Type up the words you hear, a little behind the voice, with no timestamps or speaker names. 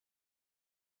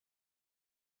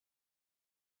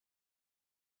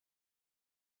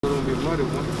muddy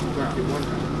one. One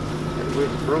time. And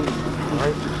with the bros.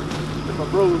 Alright? If my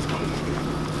bros come.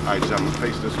 Alright, so I'm gonna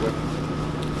face this way.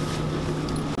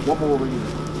 One more over here.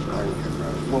 Alright,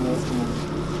 one more, two more.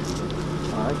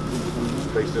 Alright.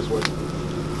 Face this way.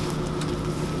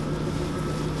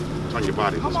 Turn your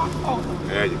body this way.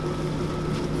 There you go.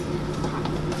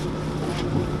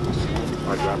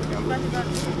 Alright, grab the handle.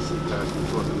 Pass it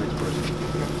towards the next person.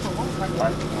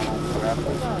 Alright, grab it.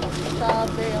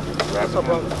 Grab the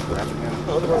handle. Grab the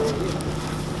handle.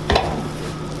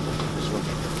 This one.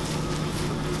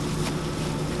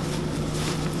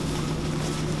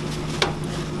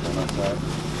 On that side.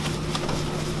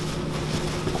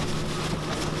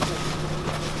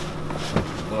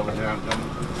 Over here, I'm done.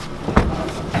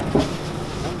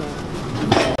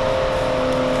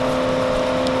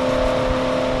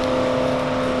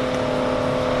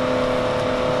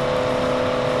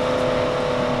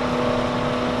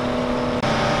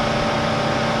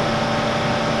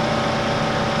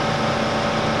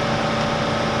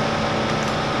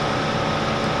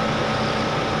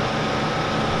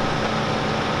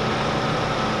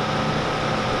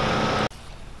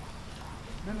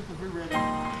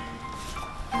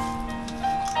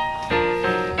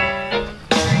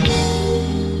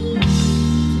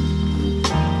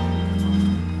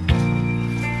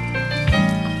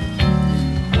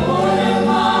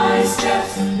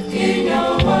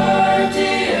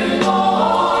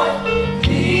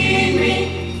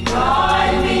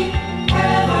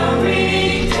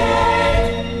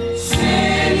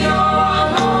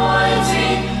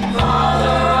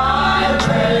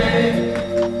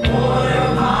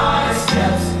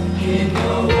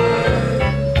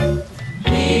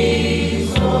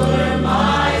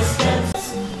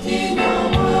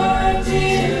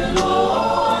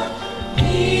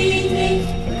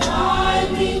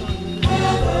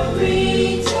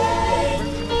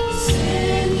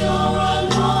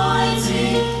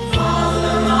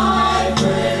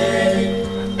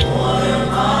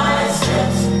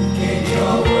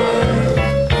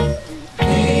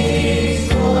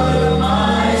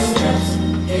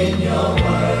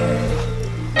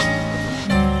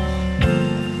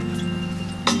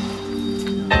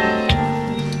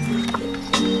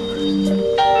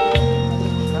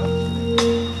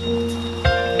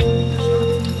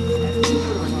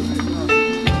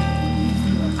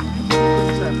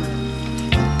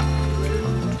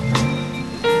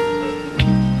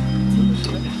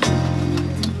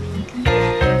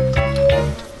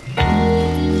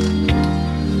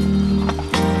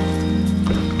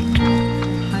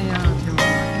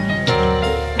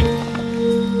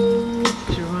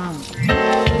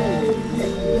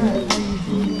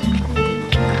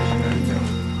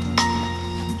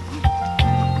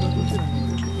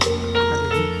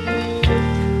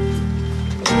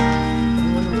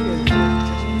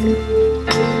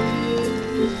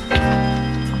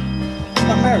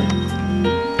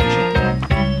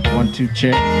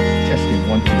 Check. Testing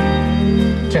 1 2.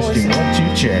 Testing 1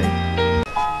 2 check.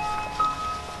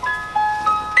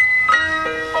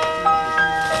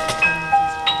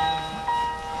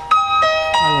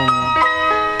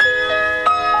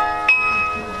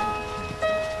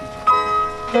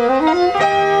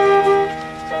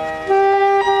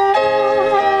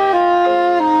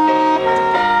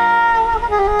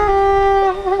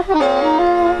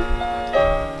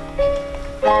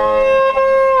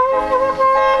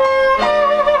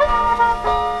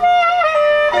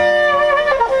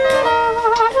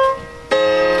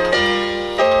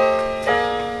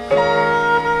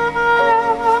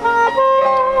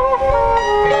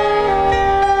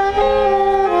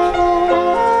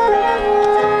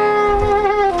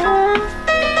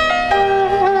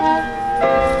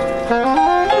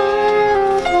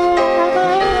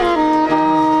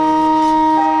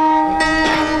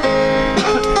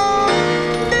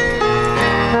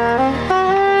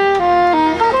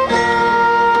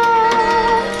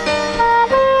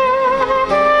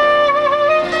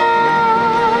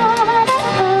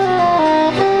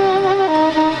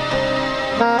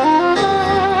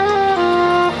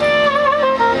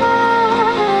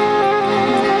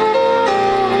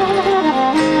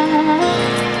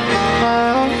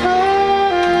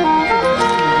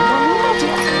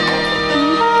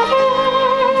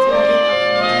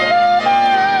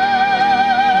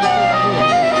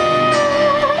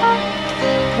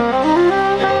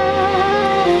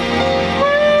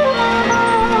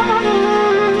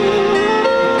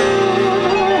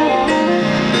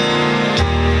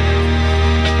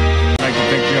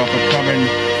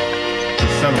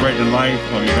 Celebrate the life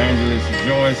of Evangelist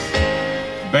Joyce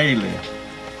Bailey,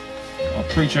 a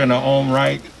preacher in her own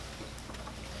right,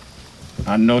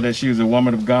 I know that she was a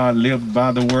woman of God, lived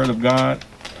by the word of God.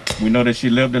 We know that she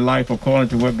lived a life according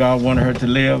to what God wanted her to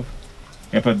live.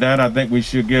 And for that, I think we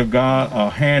should give God a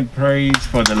hand praise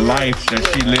for the life that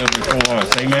she lived before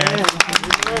us. Amen.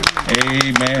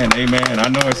 Amen. Amen. I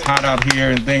know it's hot out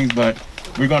here and things, but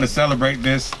we're going to celebrate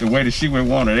this the way that she would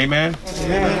want it. Amen.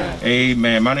 Amen.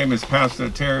 Amen. My name is Pastor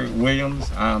Terry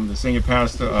Williams. I'm the senior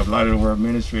pastor of Light of the World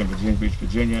Ministry in Virginia Beach,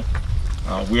 Virginia.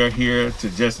 We are here to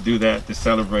just do that, to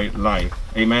celebrate life.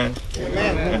 Amen.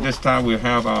 Amen. At this time, we'll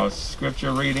have our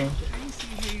scripture reading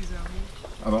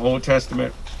of the Old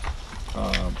Testament.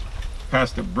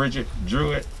 Pastor Bridget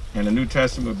Druitt, and the New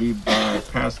Testament will be by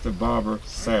Pastor Barbara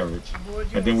Sarich.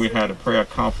 And then we had a prayer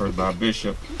conference by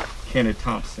Bishop Kenny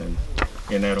Thompson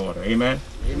in that order. Amen?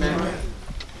 Amen.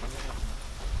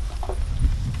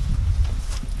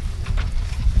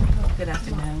 Good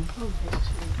afternoon.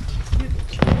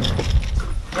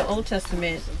 The Old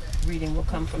Testament reading will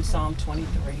come from Psalm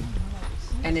 23,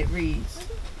 and it reads,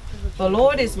 "The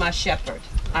Lord is my shepherd,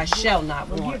 I shall not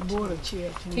want.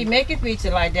 He maketh me to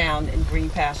lie down in green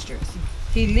pastures.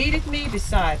 He leadeth me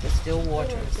beside the still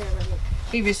waters.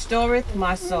 He restoreth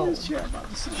my soul.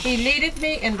 He leadeth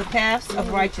me in the paths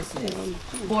of righteousness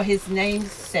for his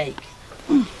name's sake.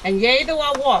 And yea, though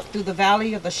I walk through the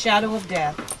valley of the shadow of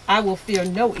death, I will fear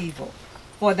no evil,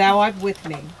 for thou art with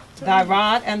me. Thy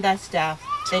rod and thy staff,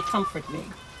 they comfort me.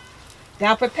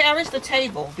 Thou preparest a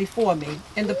table before me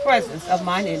in the presence of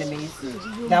mine enemies.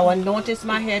 Thou anointest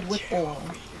my head with oil.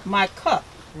 My cup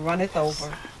runneth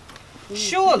over.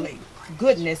 Surely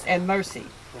goodness and mercy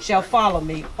shall follow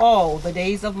me all the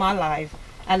days of my life,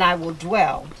 and I will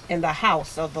dwell in the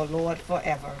house of the Lord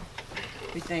forever."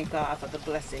 We thank God for the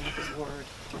blessing of his word.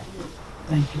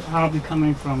 Thank you. I'll be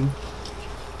coming from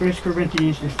 1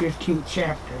 Corinthians, the 15th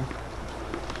chapter,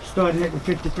 starting at the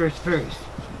 51st verse.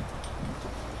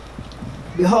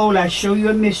 "Behold, I show you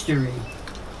a mystery.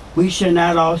 We shall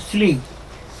not all sleep,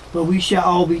 but we shall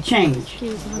all be changed.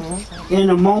 In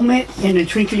a moment, in the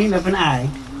twinkling of an eye,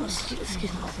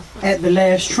 at the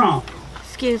last trump.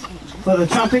 For the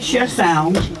trumpet shall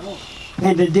sound,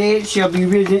 and the dead shall be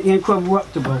risen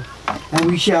incorruptible, and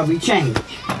we shall be changed.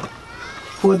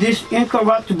 For this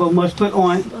incorruptible must put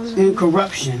on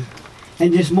incorruption,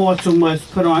 and this mortal must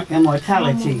put on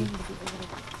immortality.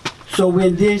 So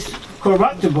when this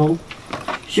corruptible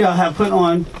shall have put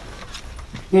on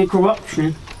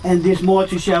incorruption, and this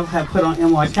mortal shall have put on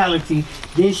immortality,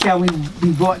 then shall we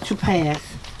be brought to pass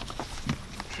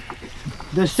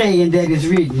the saying that is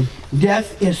written,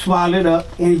 death is swallowed up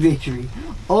in victory.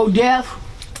 O death,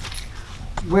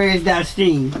 where is thy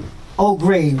sting? O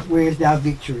grave, where is thy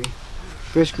victory?"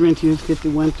 1 Corinthians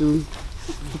 51 through.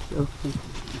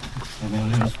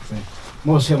 Amen. Let us pray.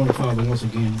 Most Heavenly Father, once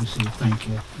again, we say thank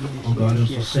you. Oh God,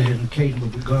 it's so sad and Kate,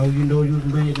 but God, you know you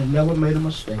made and never made a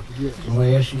mistake. So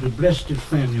I ask you to bless this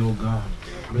family, oh God.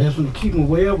 Bless them, keep them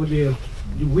wherever they're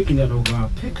weakened at, oh God.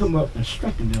 Pick them up and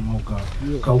strengthen them, oh God.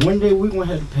 Because one day we're going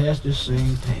to have to pass this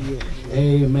same thing.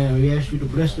 Amen. We ask you to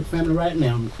bless the family right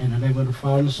now. In the name of the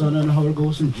Father, and the Son, and the Holy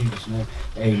Ghost, in Jesus' name.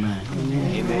 Amen.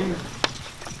 Amen.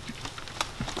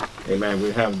 Amen.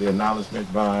 We have the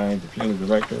acknowledgement by the funeral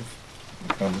director.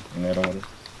 Come in that order.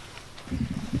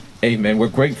 Amen. We're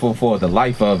grateful for the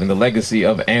life of and the legacy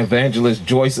of evangelist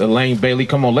Joyce Elaine Bailey.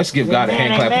 Come on, let's give God a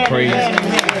hand clap of praise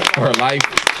for her life,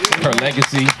 her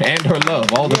legacy, and her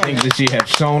love. All the things that she has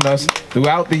shown us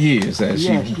throughout the years as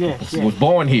she was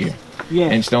born here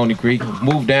in Stony Creek,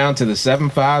 moved down to the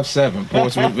 757,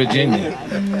 Portsmouth, Virginia.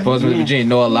 Portsmouth, Virginia,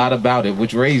 know a lot about it,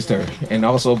 which raised her and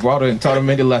also brought her and taught her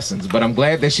many lessons. But I'm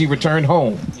glad that she returned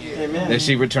home, that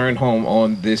she returned home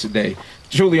on this day.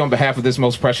 Truly, on behalf of this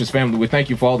most precious family, we thank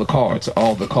you for all the cards,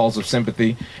 all the calls of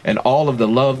sympathy, and all of the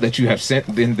love that you have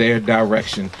sent in their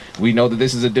direction. We know that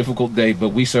this is a difficult day,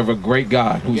 but we serve a great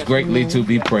God who's greatly to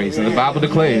be praised. And the Bible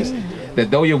declares that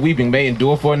though your weeping may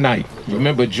endure for a night,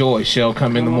 remember joy shall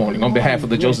come in the morning. On behalf of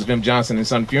the Joseph M. Johnson and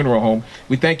Son Funeral Home,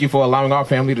 we thank you for allowing our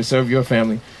family to serve your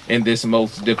family in this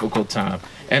most difficult time.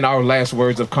 And our last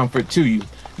words of comfort to you: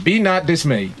 be not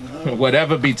dismayed,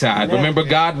 whatever betide. Remember,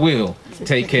 God will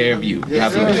take care of you.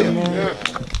 God bless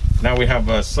you. Now we have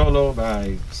a solo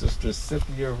by Sister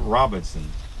Cynthia Robertson.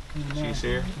 She's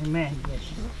here. Amen. Yes.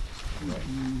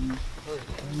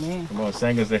 Amen. Come on,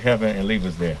 sing us to heaven and leave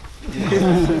us there.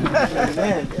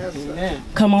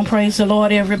 Come on, praise the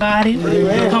Lord, everybody.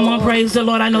 Come on, praise the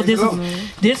Lord. I know this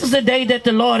is the day that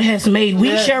the Lord has made.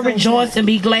 We shall rejoice and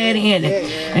be glad in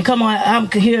it. And come on, I'm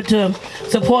here to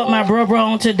support my brother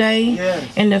on today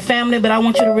and the family, but I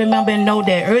want you to remember and know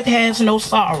that earth has no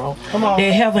sorrow that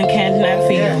heaven cannot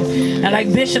feel. And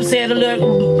like Bishop said a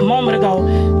little moment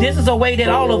ago, this is a way that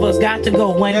all of us got to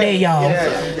go one day, y'all.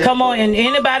 Come on, and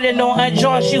anybody that know Aunt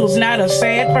Joyce, she was not a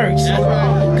sad person.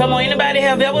 Come on, anybody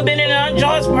have ever been in Aunt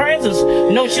Joyce's presence?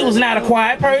 No, she was not a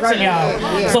quiet person,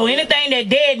 y'all. So anything that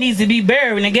dead needs to be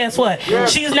buried, and guess what?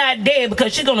 She's not dead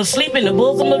because she's gonna sleep in the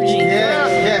bosom of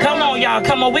Jesus. Come on, y'all.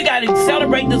 Come on, we gotta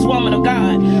celebrate this woman of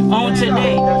God on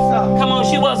today. Come on,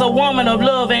 she was a woman of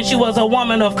love and she was a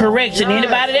woman of correction.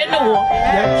 Anybody that knew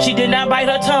her, she did not bite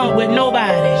her tongue with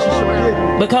nobody.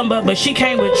 But she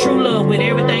came with true love with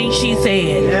everything she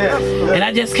said. And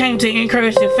I just came to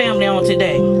encourage the family on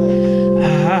today.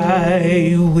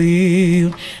 I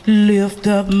will lift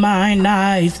up mine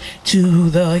eyes to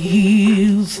the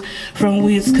hills from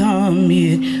which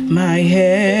cometh my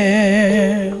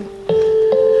help.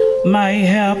 My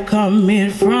help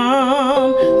cometh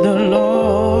from the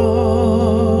Lord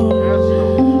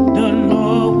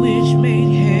which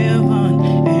made heaven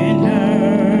and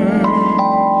earth.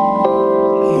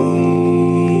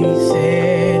 He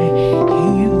said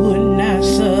he would not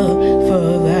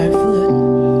suffer thy foot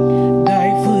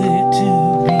to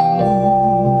be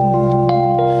moved.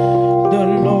 The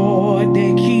Lord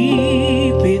that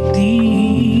keepeth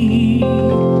thee,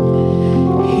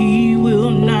 he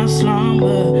will not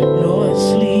slumber nor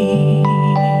sleep.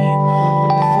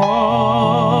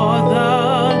 For the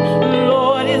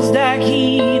Lord is thy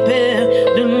keeper,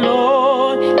 the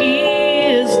Lord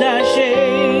is thy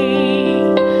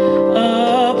shade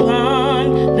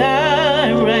upon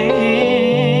thy right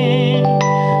hand,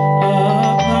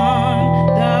 upon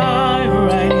thy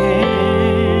right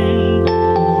hand.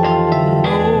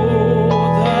 No,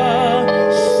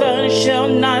 the sun shall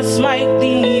not smite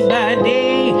thee by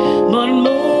day, but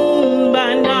moon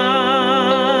by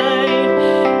night.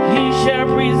 He shall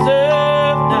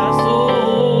preserve thy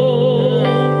soul,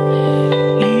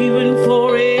 even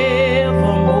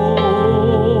forevermore.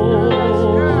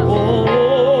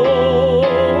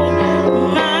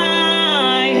 My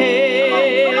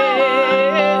help,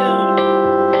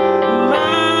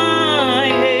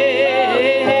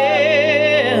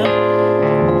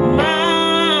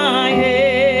 my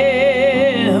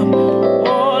help,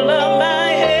 all of my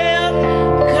help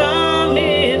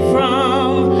coming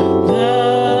from the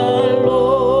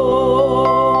Lord.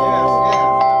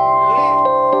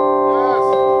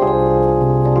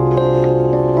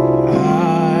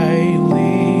 I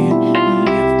will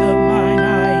lift up mine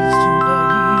eyes to the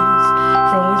hills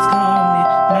from which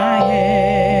cometh my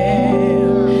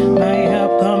help. My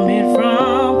help cometh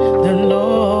from the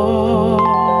Lord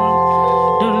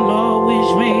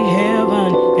which made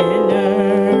heaven and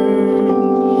earth.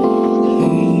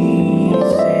 He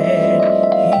said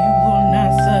he will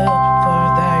not suffer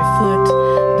thy foot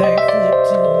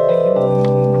to be moved.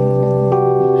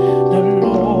 The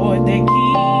Lord that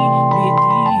keepeth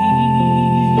thee,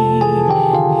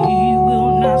 he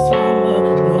will not slumber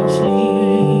nor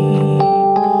sleep.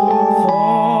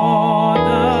 For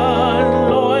the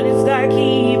Lord is thy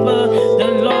keeper, the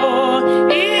Lord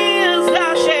is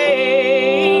thy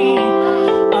shade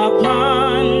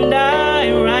upon thy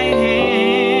right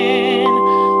hand,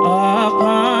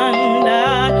 upon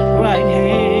thy right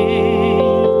hand.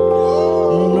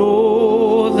 No,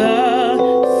 the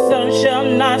sun shall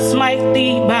not smite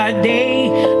thee by day,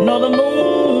 nor the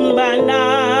moon by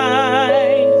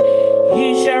night.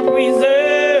 He shall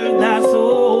preserve thy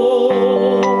soul,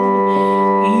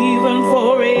 even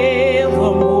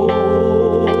forevermore.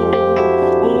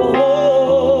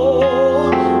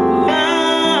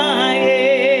 My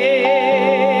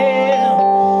help,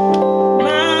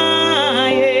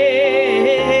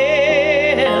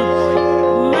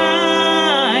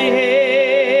 my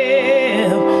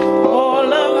help,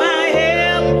 all of my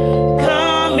help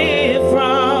cometh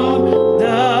from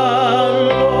the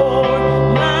Lord.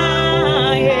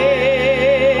 My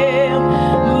help,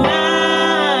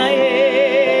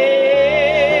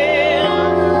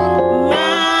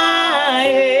 my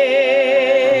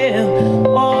help,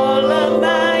 all of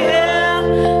my help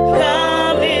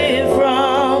cometh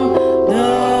from the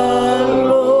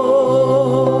Lord.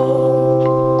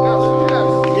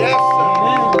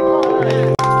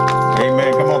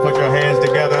 Amen. Come on, put your hands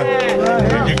together.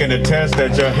 If you can attest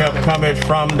that your help cometh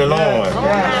from the Lord.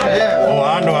 Oh,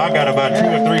 I know I got about 2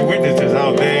 or 3 witnesses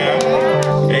out there.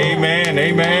 Amen.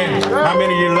 Amen. How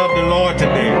many of you love the Lord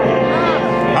today?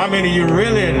 How many of you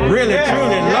really,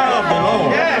 truly love the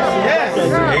Lord?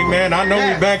 Amen. I know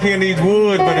we're back here in these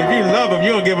woods, but if you love him,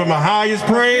 you'll give him the highest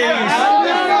praise.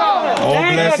 Oh,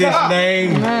 bless his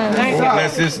name. Oh,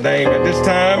 bless his name. At this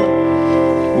time,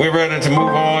 we're ready to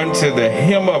move on to the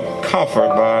Hymn of Comfort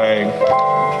by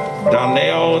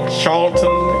Donnell Charlton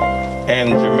and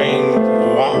Jermaine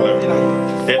Wattler.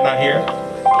 They're not here.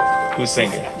 Who's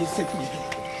singing?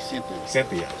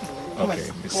 Cynthia. Okay.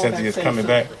 Cynthia's coming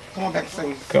back. Come on back,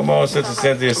 sing. Come on, Sister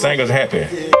Cynthia. Sing us happy.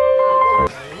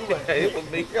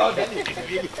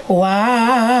 Why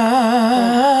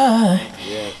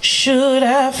should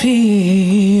I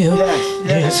feel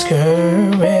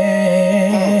discouraged?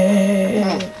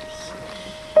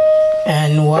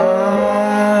 And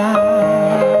why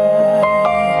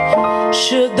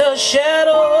should the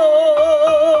shadows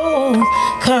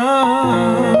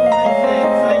come?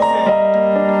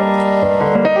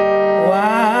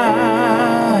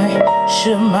 Why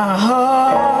should my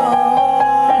heart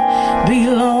be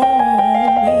lonely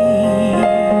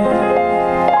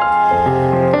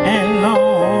and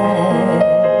long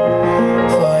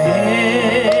for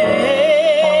heavenly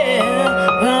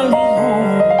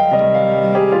home?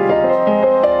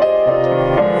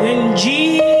 When Jesus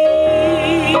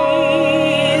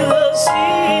is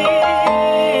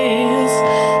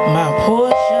my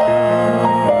portion,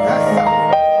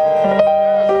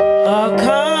 a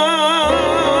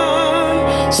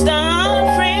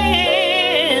constant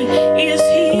friend is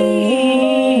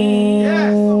He.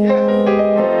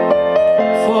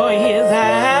 For His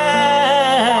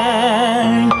eye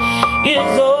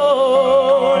is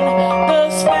on the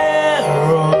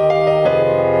sparrow,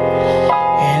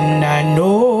 and I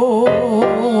know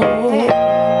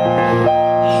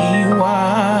He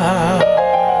watched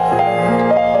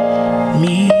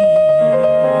me.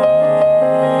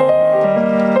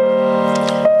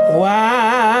 Why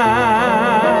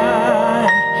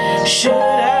should I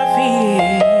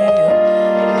feel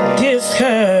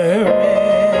discouraged?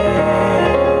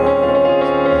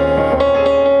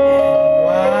 And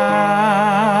why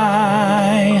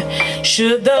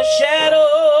should the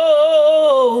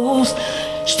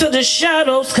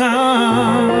shadows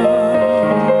come?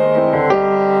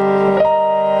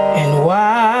 And why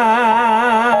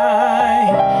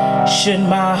should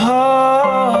my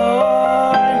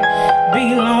heart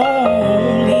be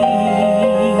lonely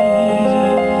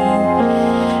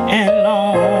and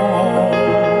long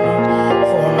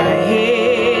for my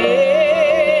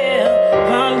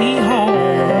heavenly home?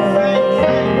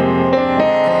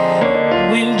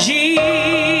 When Jesus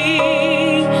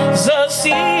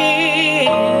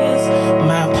is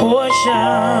my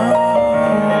portion,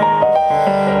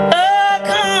 a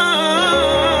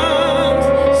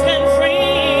constant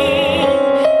friend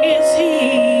is He.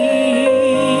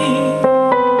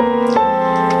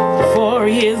 For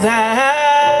His eye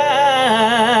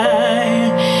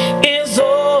is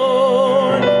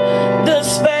on the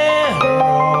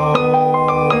sparrow,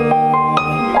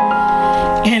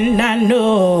 and I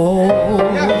know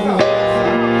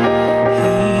He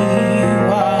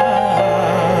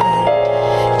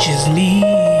watches me.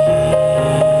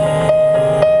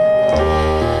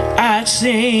 I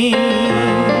sing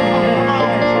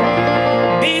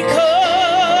because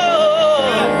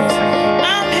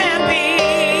I'm happy,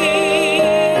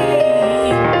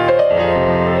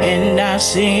 and I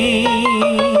sing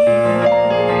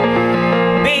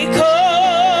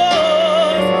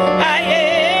because I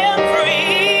am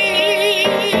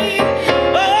free.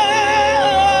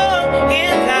 Oh,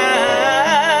 His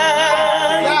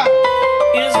eye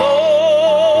is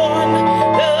on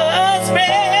the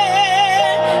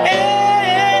sparrow,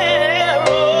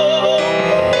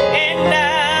 and I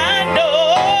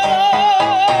know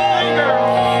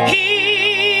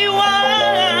He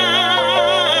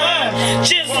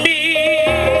watches me.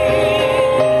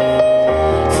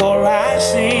 For I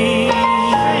sing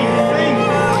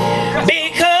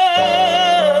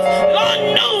because Lord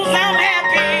knows I'm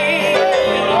happy,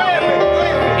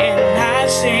 and I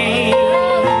sing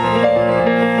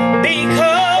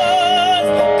because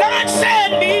God set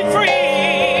me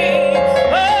free.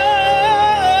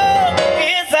 Oh,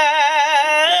 His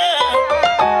eye,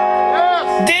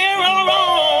 dear on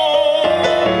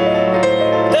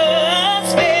the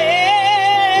sparrow,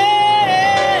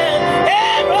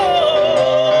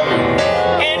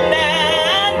 and I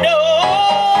know,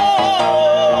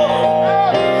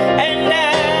 and I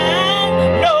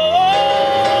know,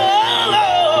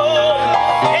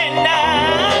 and I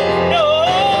know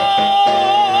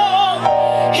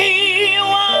He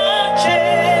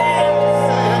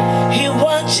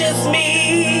watches me.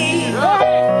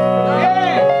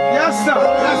 Yes, sir.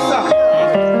 Yes, sir.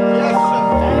 Yes, sir.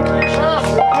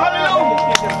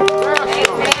 Hallelujah.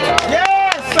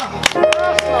 Yes, sir.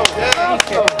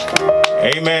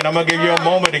 Amen. I'm going to give you a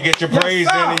moment to get your praise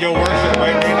in and your worship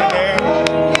right then and there.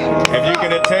 If you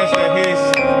can attest that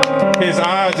His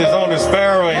eyes is on the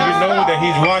sparrow and you know that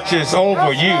He watches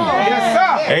over you. Yes,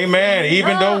 sir. Amen.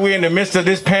 Even though we're in the midst of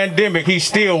this pandemic, he's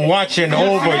still watching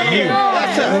over you.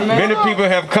 Many people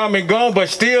have come and gone, but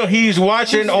still he's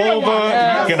watching over.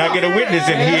 Can I get a witness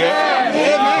in here?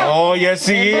 Oh, yes,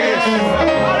 he is.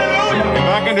 If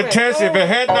I can attest, if it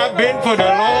had not been for the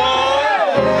Lord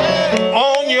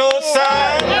on your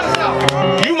side,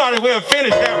 you might as well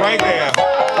finish that right there.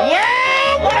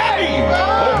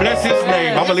 Oh, bless his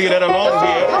name. I'm going to leave that alone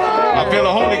here. I feel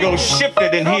the Holy Ghost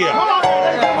shifted in here.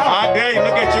 I dare you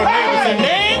look at your neighbor and say,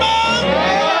 neighbor,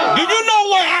 do you know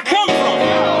where I come from?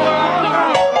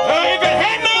 If it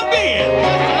had not been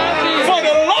for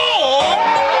the Lord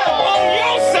on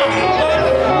your side,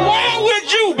 where would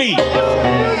you be?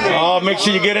 Oh, make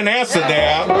sure you get an answer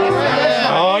there.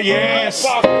 Oh, yes.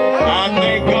 I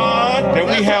thank God that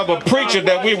we have a preacher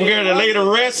that we were going to lay to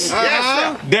rest.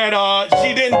 That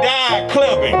she didn't die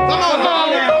clubbing.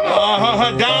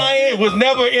 Her dying was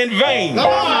never in vain.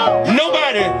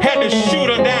 Nobody had to shoot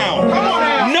her down.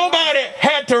 Nobody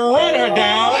had to run her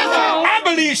down. I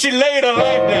believe she laid her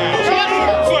life down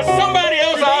for somebody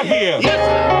else out here.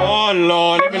 Oh,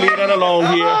 Lord, let me leave that alone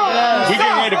here. We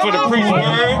get ready for the preach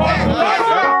word.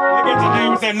 Look at your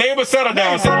neighbor. Say, neighbor, settle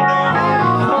down. Settle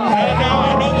down. Settle down.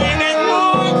 I know we're in that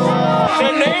mood.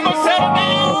 Say, neighbor, settle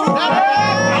down.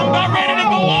 I'm about ready to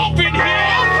go off in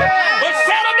here. But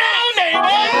settle down,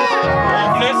 neighbor.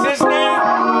 Bless his name.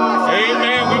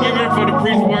 Amen. We get ready for the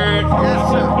preach word.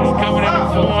 He's coming in the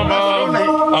form of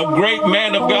a great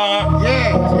man of God.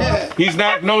 He's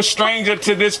not no stranger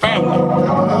to this family.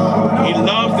 He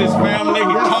loves this family. He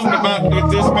talked about with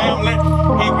this family.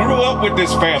 He grew up with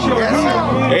this family.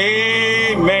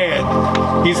 Amen.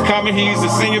 He's coming. He's the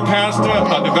senior pastor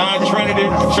of Divine Trinity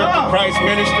Church of Christ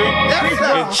Ministry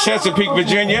in Chesapeake,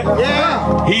 Virginia.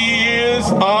 He is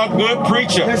a good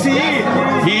preacher.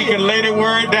 He can lay the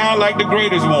word down like the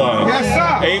greatest one.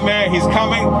 Amen. He's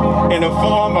coming in the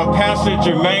form of Pastor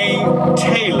Jermaine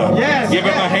Taylor. Give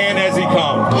him a hand as he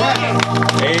comes.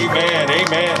 Amen.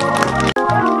 Amen.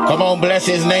 Come on, bless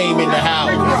his name in the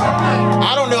house.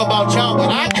 I don't know about y'all, but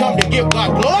I come to give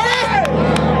God glory.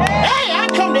 Hey, I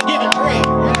come to give him praise.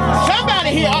 Somebody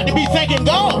here ought to be thanking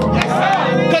God.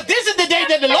 Because this is the day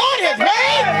that the Lord has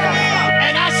made.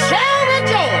 And I shall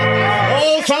rejoice.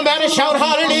 Oh, somebody shout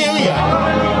hallelujah.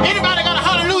 Anybody got a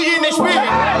hallelujah in their spirit?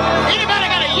 Anybody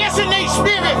got a yes in their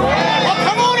spirit? Well,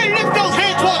 come on and lift those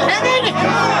hands towards heaven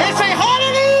and say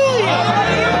hallelujah.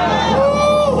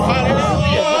 Ooh,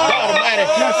 hallelujah. God Almighty.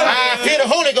 I feel the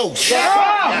Holy Ghost.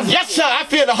 Yes, sir, I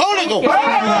feel the Holy Ghost.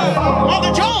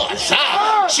 Mother Joyce,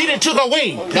 she done took her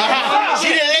wing. She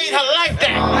done laid her life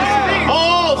down.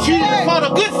 Oh, she fought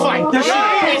a good fight. And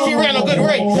she ran a good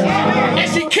race. And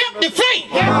she kept the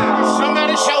faith.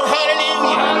 Somebody shout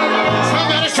hallelujah.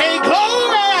 Somebody say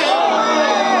glory.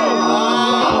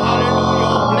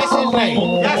 Hallelujah. Bless his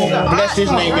name. Bless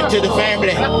his name. And to the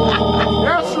family,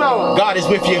 God is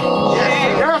with you.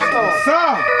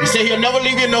 He said he'll never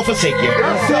leave you nor forsake you.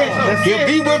 He'll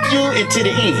be with you until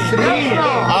the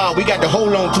end. We got to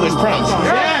hold on to his promises.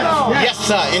 Yes,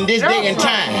 sir. In this day and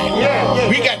time,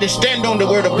 we got to stand on the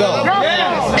word of God.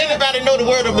 Anybody know the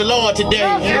word of the Lord today?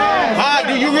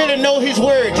 Do you really know his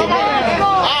word today?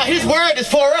 His word is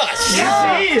for us.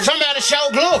 Somebody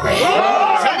shout glory.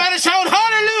 Somebody shout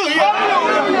hallelujah.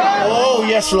 Oh,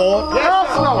 yes, Lord.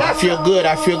 I feel good.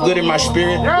 I feel good in my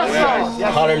spirit.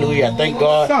 Hallelujah. I thank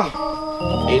God.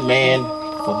 Amen.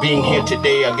 For being here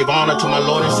today. I give honor to my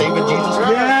Lord and Savior Jesus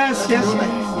Christ.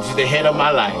 Which is the head of my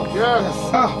life.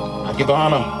 I give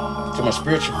honor to my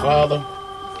spiritual father,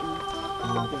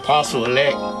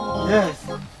 Apostle-elect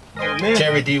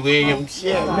Terry D. Williams.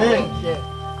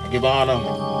 I give honor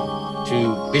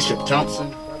to Bishop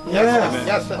Thompson. I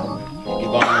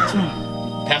give honor to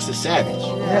Pastor Savage.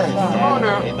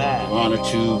 Honor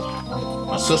to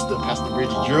my sister, Pastor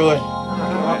Bridget Druid.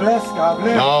 God bless, God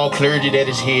bless. And all clergy that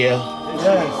is here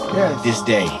this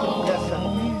day.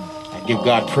 I give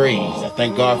God praise. I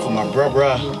thank God for my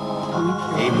brother.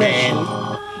 Amen.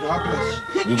 God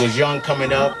bless. We was young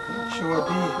coming up Sure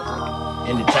did.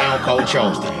 in the town called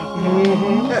Charlestown.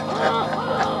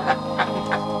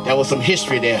 There was some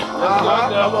history there.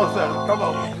 Come on, sir. Come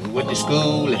on. We went to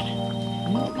school and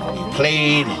we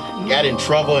played and got in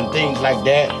trouble and things like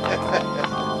that.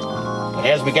 But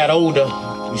as we got older,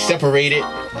 we separated.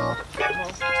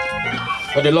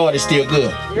 But the Lord is still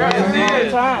good.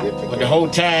 But the whole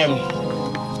time,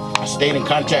 I stayed in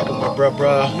contact with my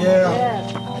brother.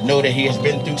 I know that he has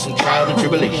been through some trials and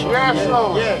tribulations.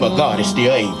 But God is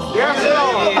still able.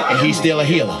 And he's still a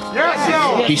healer.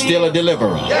 He's still a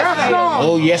deliverer.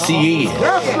 Oh, yes, he is.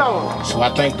 So I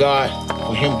thank God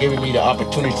for him giving me the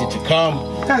opportunity to come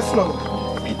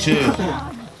and to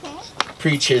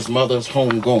preach his mother's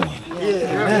homegoing.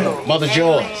 Mother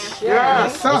Joyce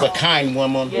was a kind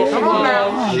woman,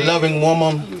 a loving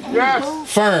woman,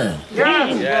 firm.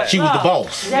 She was the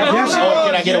boss. Oh,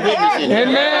 can I get a witness in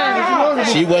there?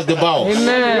 She was the boss.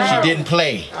 She didn't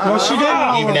play.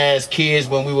 Even as kids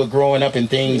when we were growing up and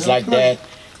things like that,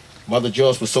 Mother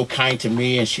Joyce was so kind to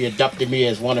me, and she adopted me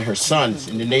as one of her sons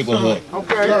in the neighborhood.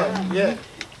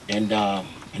 And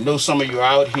I know some of you are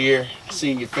out here, I've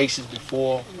seen your faces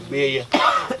before, familiar,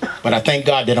 but I thank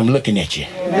God that I'm looking at you.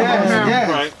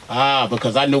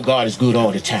 Because I know God is good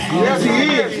all the time.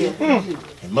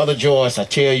 And Mother Joyce, I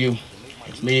tell you,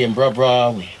 it's me and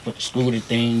Brother, we went to school and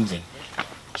things, and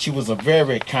she was a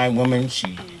very kind woman.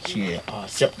 She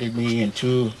accepted me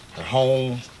into her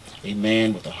home,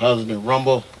 amen, with her husband,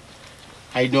 Rumble.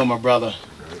 How you doing, my brother?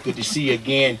 Good to see you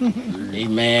again,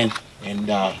 amen. And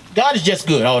God is just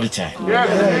good all the time.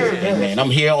 Amen. I'm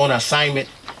here on assignment,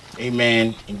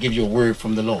 amen, and give you a word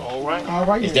from the Lord. All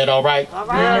right. Is that all right?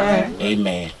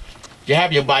 Amen. If you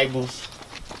have your Bibles,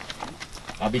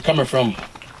 I'll be coming from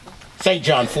St.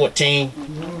 John 14.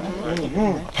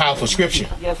 Powerful scripture.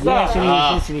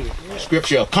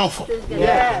 Scripture of comfort.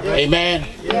 Amen.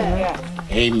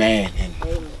 Amen. And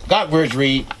God's words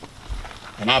read,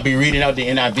 and I'll be reading out the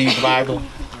NIV Bible.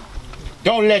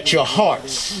 Don't let your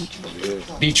hearts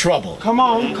be troubled. Come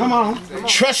on.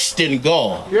 Trust in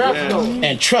God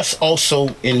and trust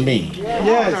also in me.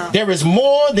 Yes. There is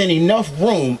more than enough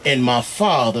room in my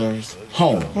Father's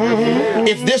home.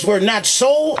 If this were not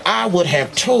so, I would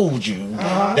have told you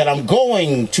that I'm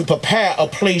going to prepare a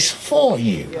place for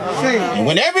you. And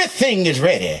when everything is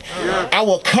ready, I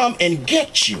will come and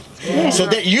get you so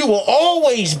that you will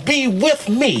always be with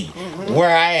me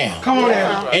where I am. Come on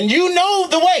now. And you know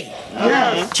the way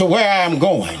to where I am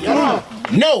going.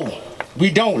 No,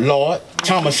 we don't, Lord.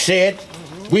 Thomas said,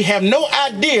 we have no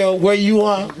idea where you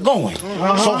are going.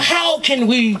 So how can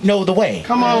we know the way?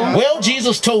 Come on. Well,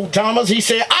 Jesus told Thomas, he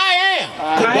said, I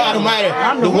am the God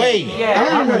Almighty, the way,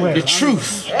 the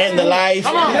truth, and the life.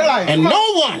 And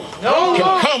no one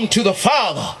can come to the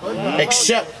Father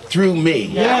except through me.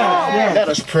 Let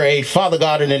us pray. Father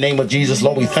God, in the name of Jesus,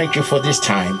 Lord, we thank you for this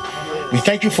time. We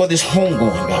thank you for this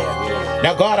homegoing, God.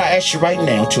 Now, God, I ask you right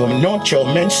now to anoint your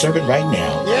men servant right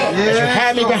now. As you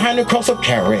hide me behind the cross of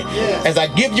Calvary, as I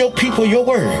give your people your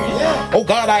word. Oh,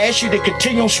 God, I ask you to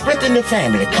continue strengthening the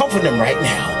family, comfort them right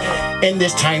now in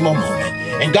this time or moment.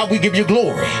 And God, we give you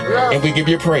glory and we give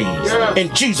you praise.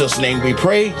 In Jesus' name we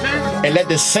pray. And let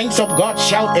the saints of God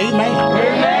shout amen.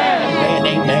 Amen.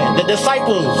 Amen. The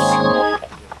disciples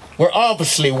were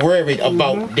obviously worried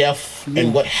about death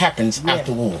and what happens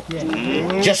afterward.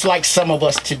 Just like some of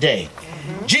us today.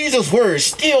 Jesus' word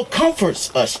still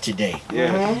comforts us today.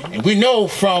 And we know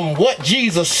from what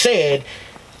Jesus said,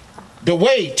 the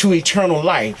way to eternal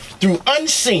life through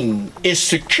unseen is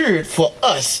secured for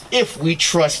us if we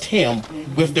trust him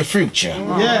with the future.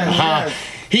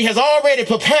 He has already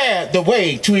prepared the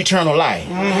way to eternal life.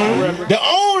 The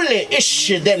only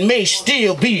issue that may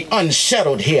still be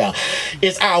unsettled here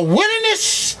is our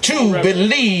willingness to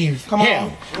believe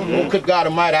him. Oh, good God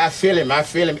Almighty, I feel him.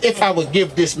 If I would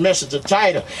give this message a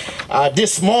title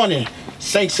this morning,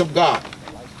 saints of God,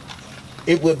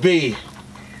 it would be,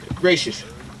 gracious,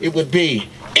 it would be,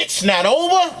 it's not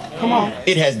over. Come on.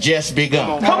 It has just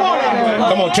begun. Come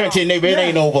on. Turn to your neighbor. It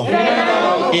ain't over.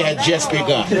 It has just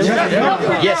begun.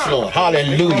 Yes, Lord.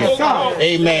 Hallelujah.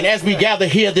 Amen. As we gather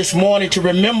here this morning to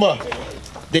remember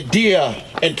the dear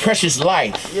and precious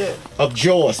life of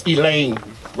Joyce, Elaine,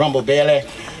 Rumble Bailey,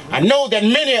 I know that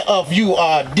many of you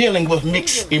are dealing with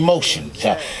mixed emotions.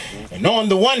 And on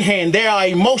the one hand, there are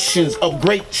emotions of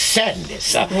great sadness.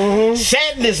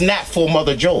 Sadness not for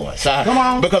Mother Joyce,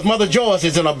 because Mother Joyce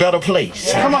is in a better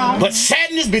place. But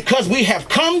sadness because we have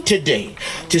come today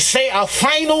to say our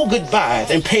final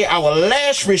goodbyes and pay our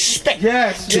last respect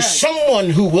to someone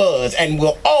who was and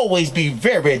will always be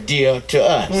very dear to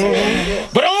us.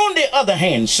 But on the other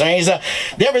hand, saints,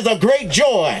 there is a great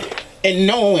joy in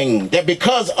knowing that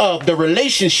because of the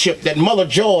relationship that Mother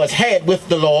Joyce had with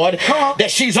the Lord, that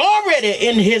she's already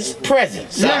in his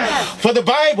presence. For the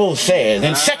Bible says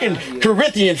in 2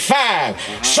 Corinthians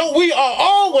 5, so we are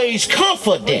always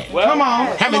confident.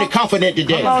 How many confident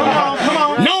today?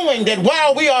 Knowing that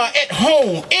while we are at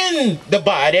home in the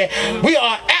body, we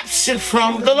are absent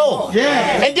from the Lord.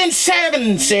 And then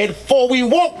 7 said, for we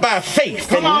walk by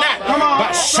faith and not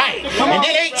by sight. And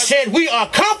then 8 said, we are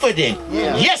confident.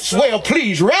 Yes, well,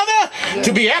 please, rather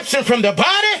to be absent from the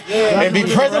body and be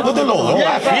present with the Lord. Oh,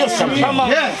 I feel something.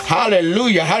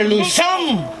 Hallelujah, hallelujah.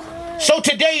 So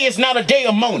today is not a day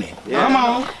of mourning.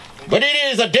 but it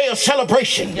is a day of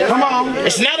celebration. Come on.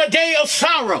 It's not a day of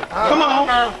sorrow. Come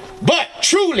on. But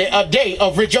truly a day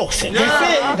of rejoicing.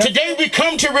 That's it. Today we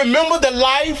come to remember the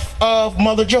life of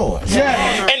Mother Joyce.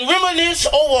 Yeah. And reminisce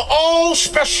over all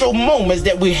special moments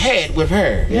that we had with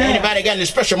her. Yeah. Anybody got any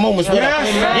special moments with her?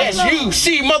 Yes, you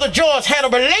see, Mother Joyce had a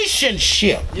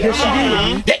relationship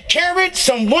that carried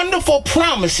some wonderful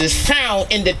promises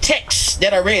found in the text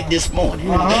that I read this morning.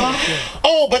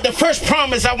 Oh, but the first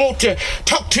promise I want to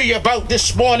talk to you about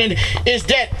this morning is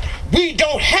that we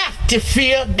don't have to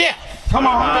fear death. Come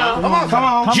on. Come on. Come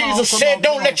on. Jesus said,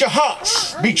 don't let your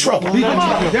hearts be troubled. We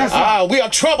are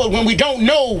troubled when we don't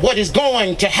know what is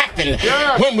going to happen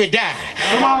when we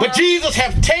die. But Jesus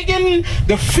has taken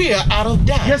the fear out of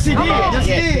death. Yes, he did. Yes,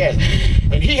 he did. Yes.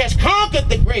 And he has conquered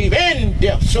the grave and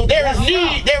death. So there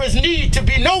is need to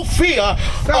be no fear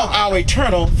of our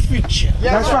eternal future.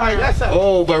 That's right.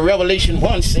 Oh, but Revelation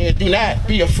 1 says, do not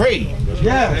be afraid.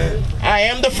 Yeah. I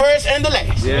am the first and the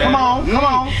last. Come on. Come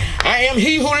on. I am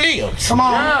he who lives. Come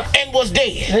on. And was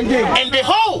dead. Indeed. And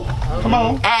behold, Come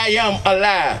on. I am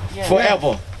alive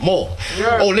forevermore.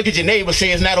 Oh, look at your neighbor,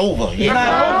 say it's not over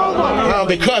yet.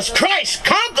 Because Christ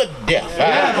conquered death.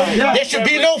 There should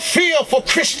be no fear for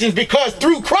Christians because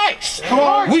through Christ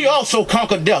we also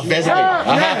conquered death as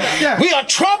well. We are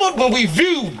troubled when we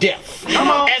view death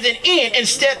as an end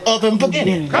instead of a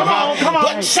beginning.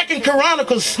 But 2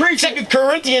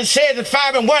 Corinthians says in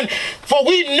 5:1, for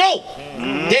we know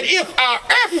that if our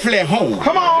earthly home,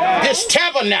 this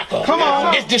tabernacle,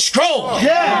 is destroyed,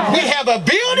 we have a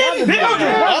building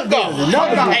of God,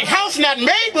 a house not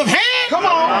made with hands,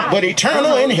 but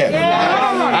eternal in heaven.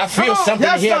 I feel something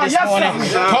here this morning.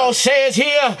 Paul says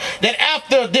here that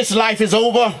after this life is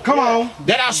over,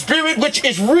 that our spirit, which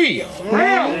is real,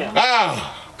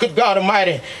 good God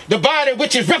Almighty, the body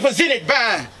which is represented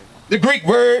by the Greek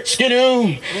word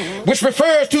skinum, which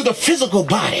refers to the physical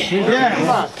body.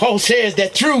 Paul says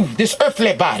that through this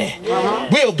earthly body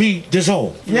will be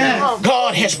dissolved.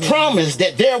 God has promised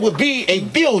that there will be a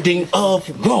building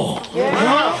of God.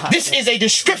 This is a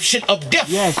description of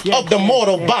death of the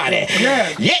mortal body.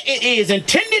 Yet it is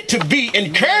intended to be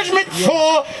encouragement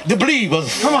for the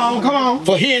believers.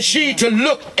 For he and she to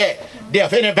look at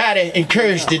death. Anybody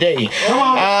encouraged today?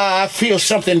 I feel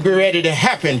something ready to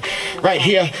happen right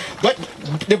here. But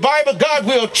the Bible, God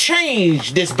will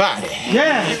change this body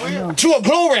to a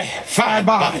glorified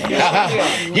body.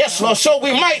 Yes, Lord. So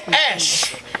we might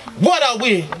ask, what are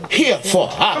we here for?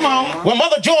 Well,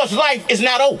 Mother Joyce's life is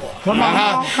not over.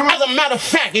 As a matter of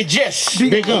fact, it just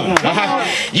begun.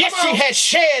 Yes, she has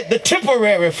shed the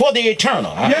temporary for the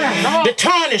eternal, the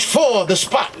tarnish for the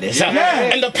spotless,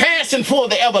 and the passing for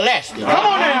the everlasting.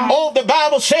 Oh, the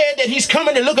Bible said that he's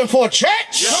coming and looking for a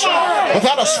church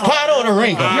without a spot or a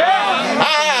wrinkle.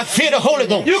 I feel the Holy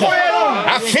Ghost.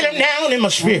 I feel him down in my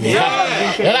spirit.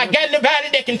 And I got anybody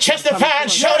that can testify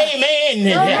and shout amen.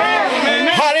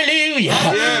 Hallelujah.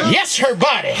 Yes, her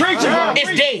body is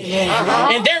dead,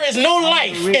 and there is no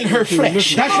life in her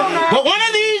flesh. But one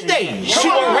of these days, she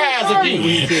will rise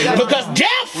again, because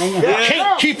death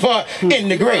can't keep her in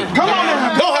the grave.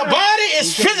 Though her body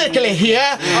is physically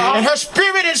here, and her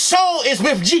spirit and soul is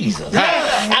with Jesus.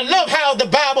 I love how the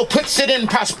Bible puts it in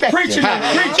perspective.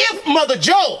 If Mother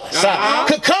Joyce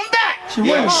could come back,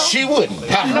 she wouldn't.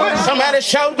 Somebody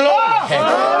shout glory.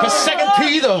 Because 2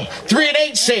 Peter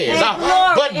 3:8 says,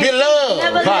 but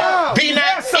beloved, be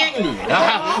not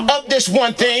ignorant of this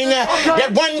one thing,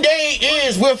 that one day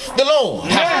is with the Lord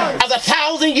as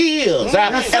 1,000 years,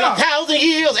 and 1,000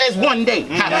 years as one day.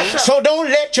 So don't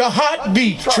let your heart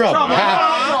be troubled.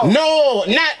 No,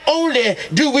 not only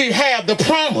do we have the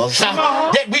promise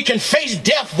that we can face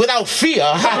death without fear.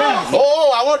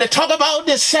 Oh, I want to talk about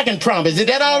this second promise. Is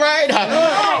that all right?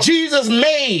 Jesus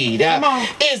made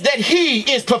is that he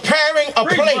is preparing a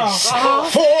place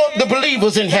for the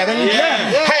believers in heaven.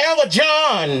 However,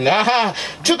 John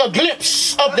took a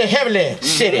glimpse of the heavenly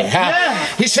city.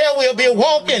 He said we'll be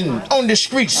walking on the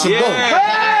streets of gold.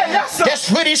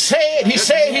 That's what he said. He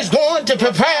said he's going to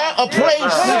prepare a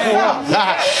place.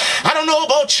 I don't know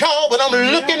about y'all, but I'm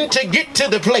looking to get to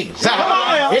the place.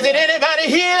 Is it anybody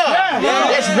here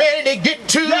that's ready to get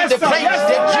to the place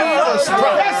that Jesus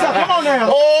promised?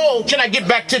 Oh, can I get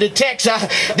back to the text?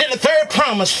 Then the third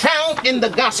promise found in the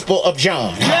Gospel of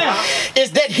John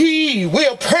is that he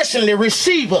will personally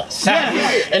receive us.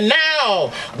 And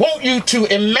now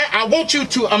I want you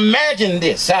to imagine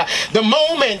this. The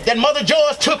moment that Mother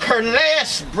Joyce took her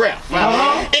last breath,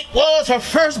 it was her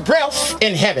first breath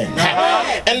in heaven.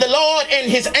 And the Lord and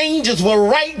his angels were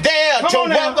right there to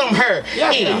welcome her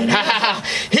in.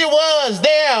 He was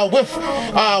there with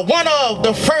one of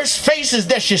the first faces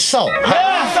that she saw.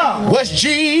 was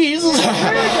Jesus.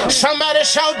 Somebody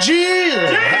shout Jesus.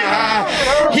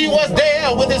 He was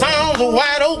there with his arms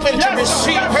wide open to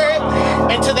receive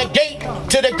her into the gate,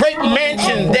 to the great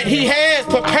mansion that he has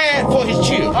prepared for his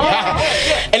children.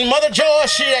 And Mother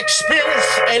Joyce, she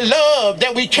experienced a love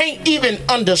that we can't even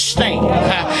understand.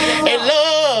 A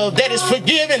love that is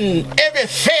forgiven every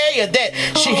failure that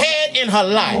she had in her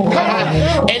life.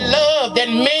 A love that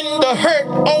meant the hurt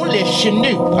only she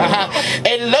knew.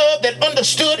 A love that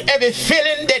understood every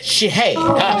feeling that she had.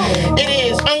 It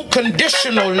is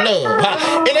unconditional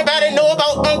love. Anybody know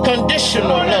about unconditional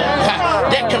love?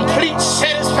 That complete,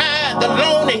 satisfied the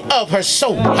longing of her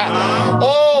soul.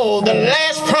 Oh, the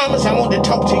last promise I want to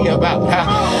talk to you about.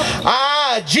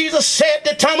 Jesus said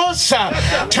to Thomas,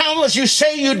 Thomas, you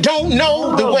say you don't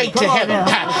know the way to heaven,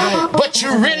 but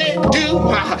you really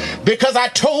do, because I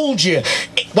told you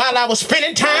while I was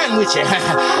spending time with you.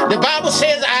 The Bible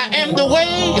says I am the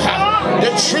way,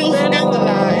 the truth, and the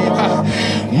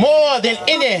life. More than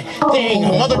anything,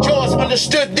 Mother Joyce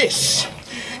understood this.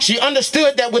 She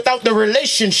understood that without the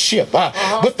relationship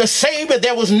with the Savior,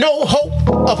 there was no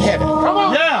hope of heaven.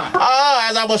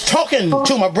 As I was talking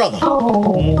to my brother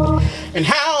and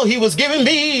how he was giving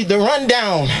me the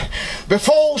rundown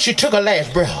before she took her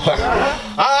last breath.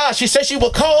 She said she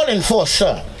was calling for a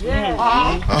son.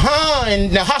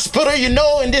 In the hospital, you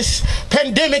know, in this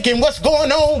pandemic and what's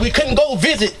going on, we couldn't go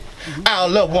visit our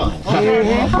loved one.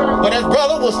 But as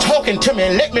brother was talking to me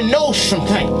and let me know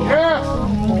something.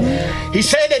 He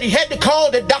said that he had to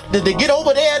call the doctor to get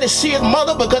over there to see his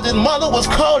mother because his mother was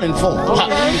calling for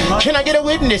him. Can I get a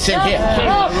witness in here?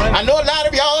 I know a lot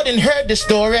of y'all didn't heard the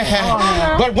story,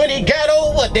 but when he got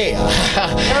over there,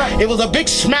 it was a big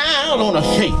smile on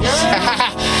her face.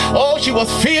 Oh, she was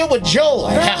filled with joy.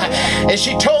 And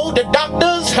she told the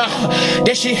doctors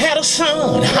that she had a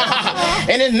son,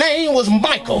 and his name was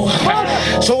Michael.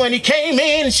 So when he came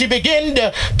in, she began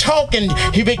to talk, and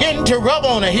he began to rub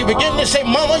on her. He began to say,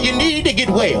 Mama, you need to get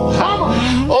well.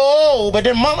 Oh, but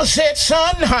then Mama said,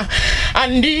 son, I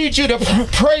need you to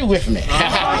pray with me.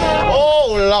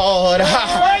 Oh, Lord.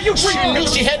 She knew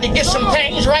she had to get some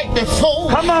things right before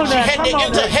she had to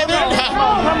enter heaven.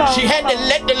 She had to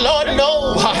let the Lord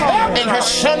know and her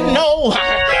son know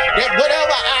that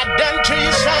whatever I done to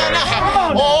you, son,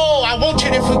 oh, I want you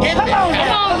to forgive me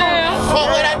for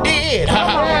what I did.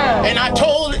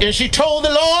 And she told the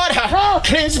Lord,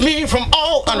 cleanse me from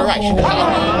all unrighteousness.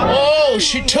 Oh,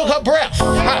 she took her breath.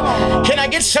 Can I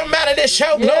get somebody that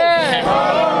shout glory?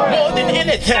 More than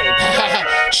anything,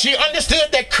 she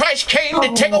understood that Christ came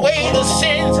to take away the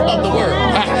sins of the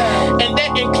world, and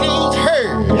that includes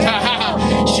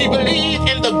hers. She believed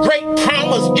in the great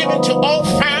promise given to all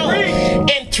found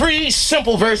in 3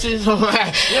 simple verses.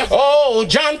 Oh,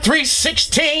 John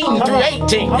 3:16 through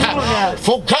 18.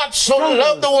 For God so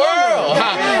loved the world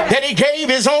that he gave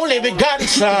his only begotten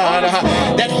Son,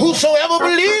 that whosoever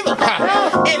believeth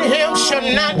in him shall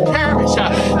not perish,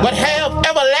 but have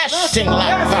everlasting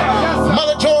life.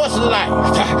 Mother Joyce's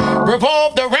life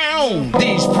revolved around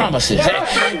these promises,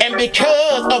 and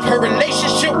because of her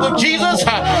relationship with Jesus,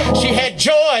 she had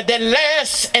joy that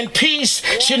lasts and peace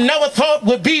she never thought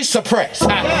would be suppressed.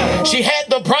 She had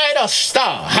the brighter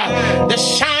star, the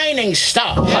shining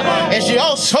star, and she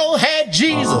also had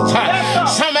Jesus.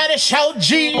 Somebody shout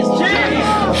Jesus.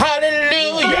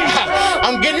 Hallelujah.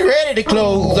 I'm getting ready to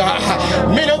close.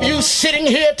 Many of you sitting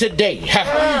here today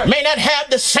may not have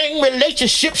the same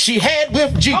relationship she had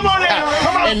with Jesus.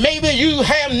 And maybe you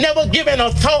have never given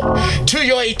a thought to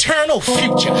your eternal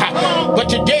future. But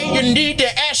today you need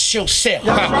to ask yourself,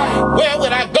 where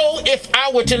would I go if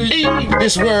I were to leave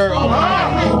this world?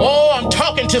 Oh, I'm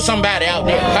talking to somebody out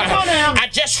there. I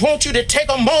just want you to take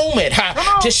a moment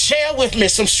to share with me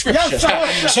some scriptures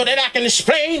so that I can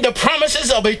explain the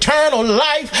promises of eternal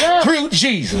life through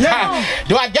Jesus.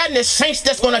 Do I got any saints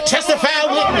that's going to testify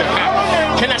with me?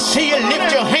 Can I see you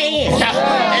lift your hand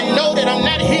and know that I'm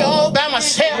not here all by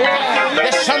myself?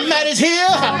 That somebody's here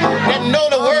that know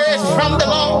the words from the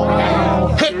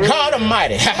Lord. Good God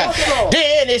Almighty.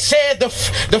 Then it says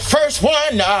the first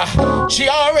one that you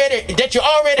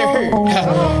already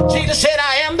heard. Jesus said,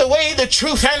 I am the way, the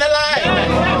truth, and the life.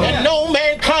 And no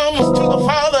man comes to the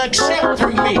Father except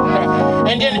through me.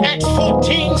 And then Acts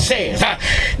 14 says,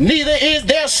 neither is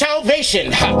there salvation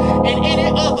in any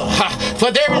other,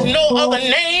 for there is no other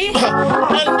name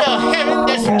under heaven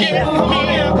that's given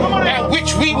men by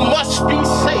which we must be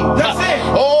saved.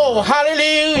 Oh,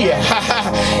 hallelujah.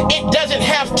 It doesn't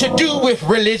have to do with with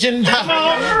religion,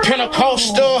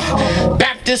 Pentecostal,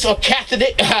 Baptist, or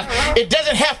Catholic. It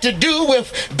doesn't have to do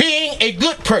with being a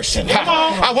good person.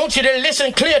 I want you to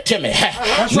listen clear to me.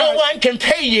 No one can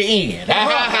pay you in.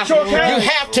 You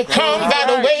have to come by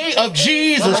the way of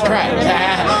Jesus Christ.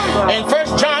 In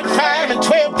 1 John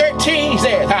 5:12-13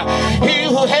 says, he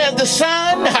who has the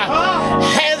Son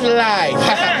has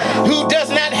life. Who does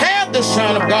not have the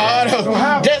Son of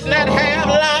God does not have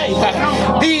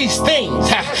life. These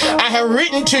things I have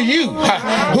written to you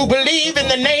who believe in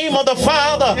the name of the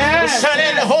Father, the Son,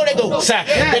 and the Holy Ghost,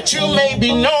 that you may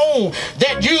be known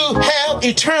that you have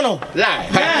eternal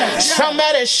life.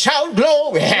 Somebody shout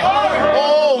glory.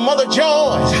 Oh, Mother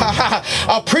Joyce,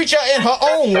 a preacher in her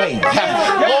own way.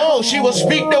 Oh, she will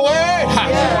speak the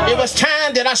word. It was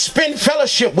time that I spent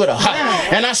fellowship with her,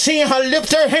 and I seen her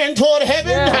lift her hand toward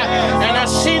heaven, and I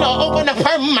seen her open up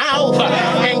her mouth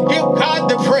and give God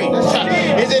the praise.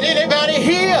 Is it anybody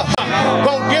here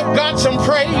gonna give God some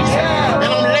praise? And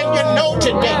I'm letting you know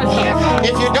today,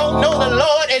 if you don't know the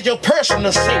Lord as your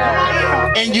personal Savior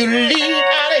and you leave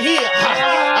out of here,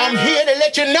 I'm here to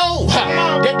let you know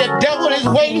that the devil is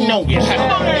waiting on you.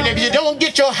 And if you don't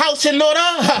get your house in order,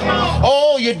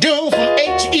 oh, you're doomed from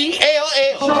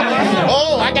H-E-L-L.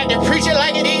 Oh, I got to preach it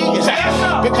like it is,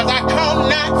 because I come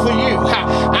not for you.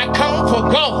 I come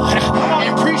for God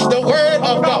and preach the word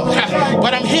of God.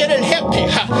 But I'm here to help you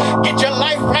get your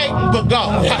life right with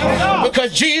God,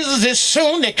 because Jesus is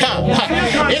soon to come.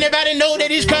 Anybody know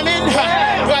that he's coming? Do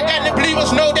I got the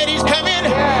believers know that he's coming?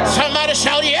 Somebody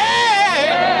shout,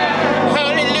 yeah!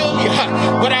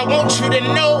 Hallelujah. But I want you to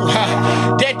know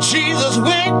that Jesus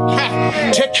went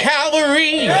to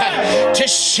Calvary to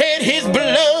shed his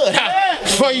blood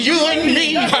for you and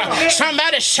me.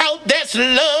 Somebody shout, that's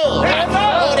love.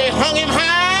 Oh, they hung him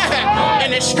high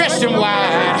and they stretched him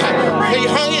wide. They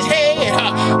hung his head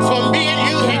for me and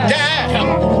you, he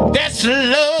died. That's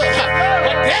love.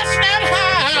 But that's not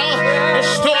how the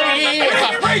story is,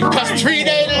 because 3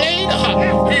 days later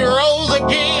he rose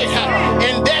again,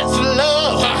 and that's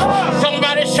love.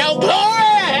 Somebody shout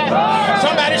glory.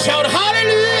 Somebody shout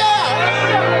hallelujah.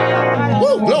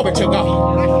 Woo, glory to God.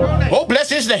 Oh, bless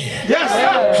his name. Yes,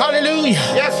 sir. Hallelujah.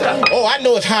 Yes, sir. Oh, I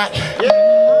know it's hot.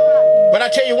 But I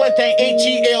tell you one thing,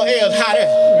 H-E-L-L is hotter.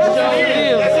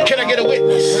 Can I get a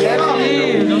witness?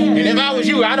 And if I was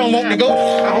you, I don't want to go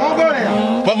there. I won't go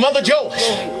there. But Mother Joyce,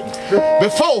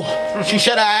 before she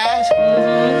shut her eyes,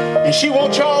 and she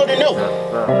wants y'all to know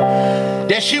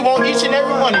that she wants each and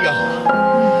every one of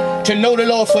y'all to know the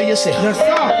Lord for yourself. Yes,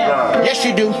 sir. Yes,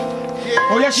 you do.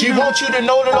 Oh, yes, She wants you to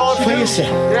know the Lord for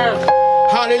yourself.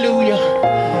 Hallelujah.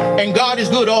 And God is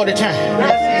good all the time.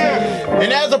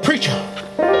 And as a preacher,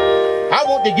 I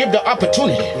want to give the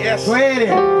opportunity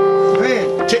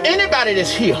to anybody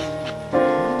that's here,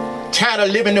 tired of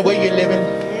living the way you're living,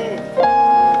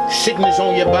 sickness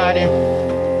on your body.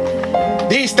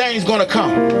 These things gonna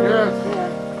come.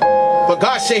 But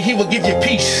God said he will give you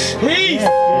peace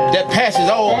that passes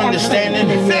all understanding.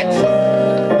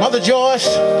 Mother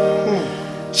Joyce,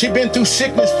 she been through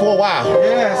sickness for a while.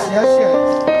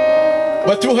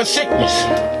 But through her sickness,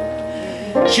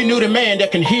 she knew the man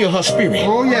that can heal her spirit.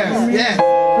 Oh, yes.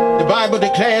 The Bible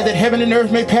declares that heaven and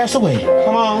earth may pass away,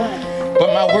 Come on.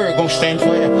 but my word gonna stand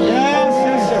forever.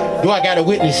 Yes, sir. Do I got a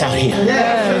witness out here?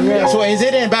 Yes. So is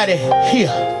it anybody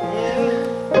here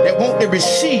that want to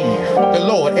receive the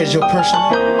Lord as your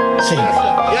personal Savior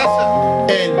Yes,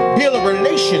 sir. and build a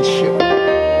relationship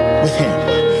with him?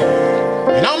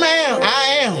 And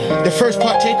I am the first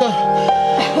partaker,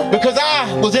 because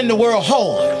I was in the world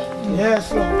hard.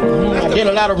 Yes, Lord. I did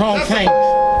a lot of wrong things,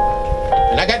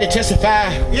 and I got to testify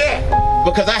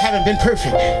because I haven't been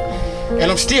perfect,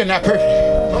 and I'm still not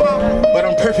perfect, but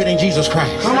I'm perfect in Jesus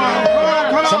Christ. Come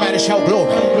on. Somebody shout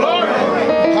glory.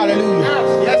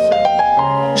 Hallelujah. Yes,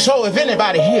 sir. So if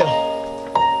anybody here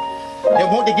that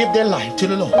want to give their life to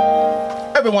the Lord,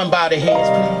 everyone bow their heads,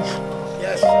 please.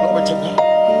 Yes. Glory to God.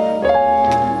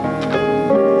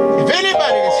 If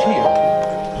anybody is here,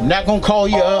 I'm not going to call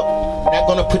you up, not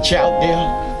going to put you out there.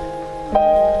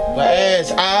 But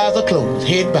as eyes are closed,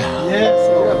 head bowed, Yes,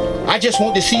 Lord. I just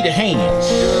want to see the hands.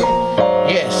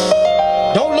 Yes.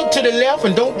 Don't look to the left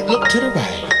and don't look to the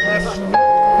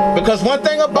right. Because one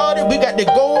thing about it, we got to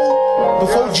go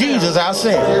before Jesus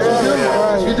ourselves.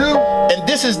 Yes, you do. And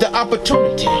this is the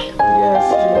opportunity.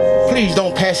 Please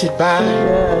don't pass it by.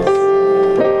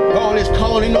 God is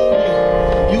calling on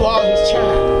you. You are his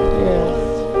child.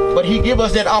 But he give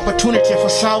us that opportunity for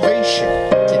salvation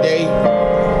today.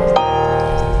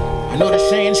 I know the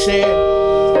saying said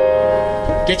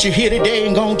that you're here today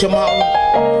and gone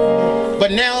tomorrow. But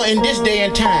now in this day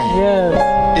and time,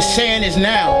 the saying is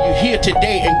now, you're here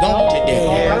today and gone today.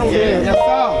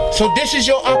 So this is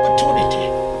your opportunity.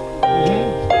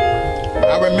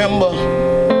 I remember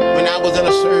when I was in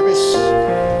a service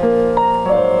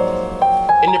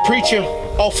and the preacher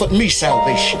offered me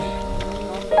salvation.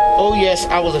 Oh yes,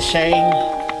 I was ashamed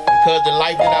because the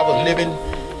life that I was living.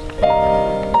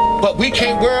 But we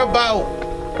can't worry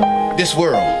about this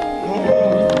world.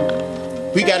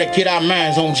 We got to get our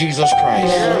minds on Jesus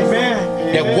Christ.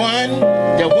 That one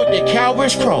that went to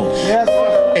Calvary's cross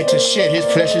and to shed his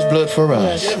precious blood for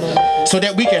us so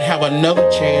that we can have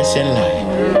another chance in life.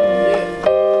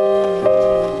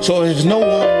 So if there's no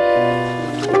one,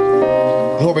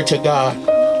 glory to God,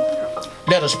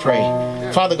 let us pray.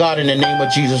 Father God, in the name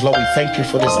of Jesus, Lord, we thank you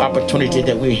for this opportunity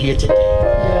that we're here today.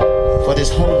 For this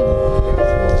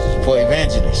home, for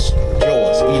evangelist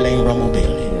Joyce, Elaine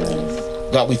Bailey.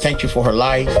 God, we thank you for her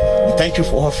life. We thank you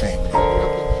for her family.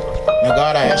 Now,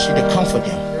 God, I ask you to comfort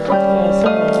them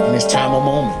in this time of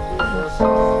moment.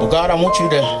 But God, I want you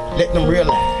to let them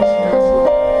realize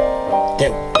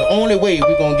that the only way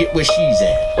we're going to get where she's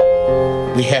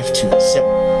at, we have to accept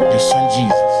your son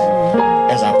Jesus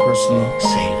as our personal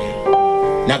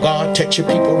Savior. Now, God, touch your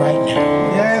people right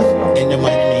now. In the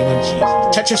mighty name of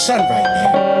Jesus. Touch your son right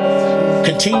now.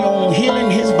 Continue on healing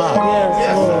his body.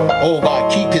 Oh, God,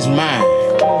 keep his mind.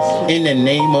 In the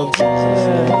name of Jesus.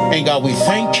 And God, we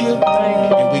thank you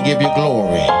and we give you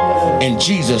glory. In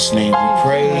Jesus' name we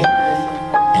pray.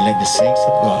 And let the saints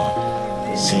of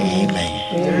God say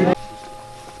amen.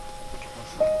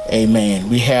 Amen.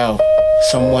 We have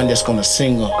someone that's going to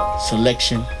sing a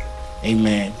selection.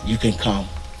 Amen. You can come.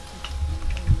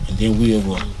 And then we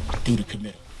will do the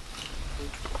commitment.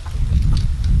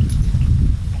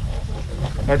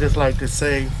 I just like to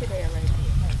say,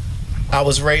 I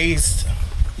was raised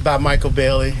by Michael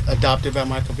Bailey, adopted by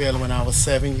Michael Bailey when I was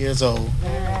 7 years old.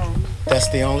 That's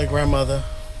the only grandmother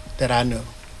that I knew.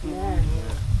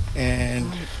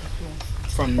 And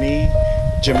from me,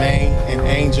 Jermaine, and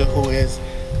Angel, who is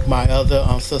my other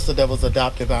sister that was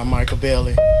adopted by Michael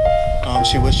Bailey.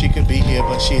 She wished she could be here,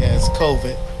 but she has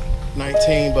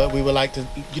COVID-19. But we would like to,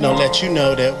 let you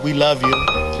know that we love you.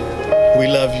 We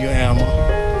love you, Emma.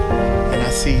 And I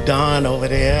see Dawn over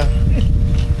there.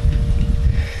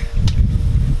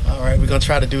 All right, we're gonna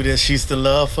try to do this. She used to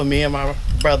love for me and my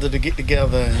brother to get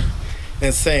together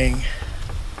and sing.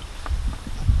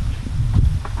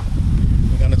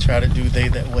 We're gonna try to do They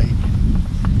That Wait.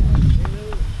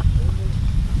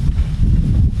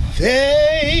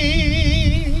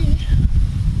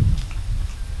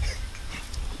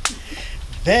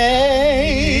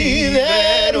 They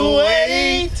that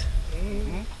wait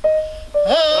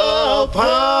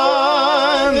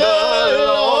upon the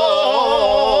Lord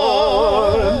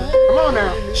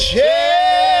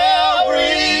shall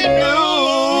renew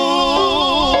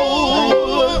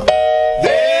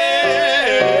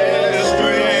their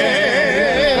strength.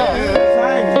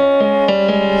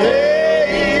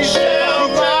 They shall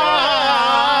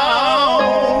mount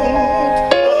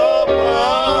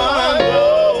upon the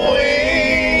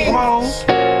wings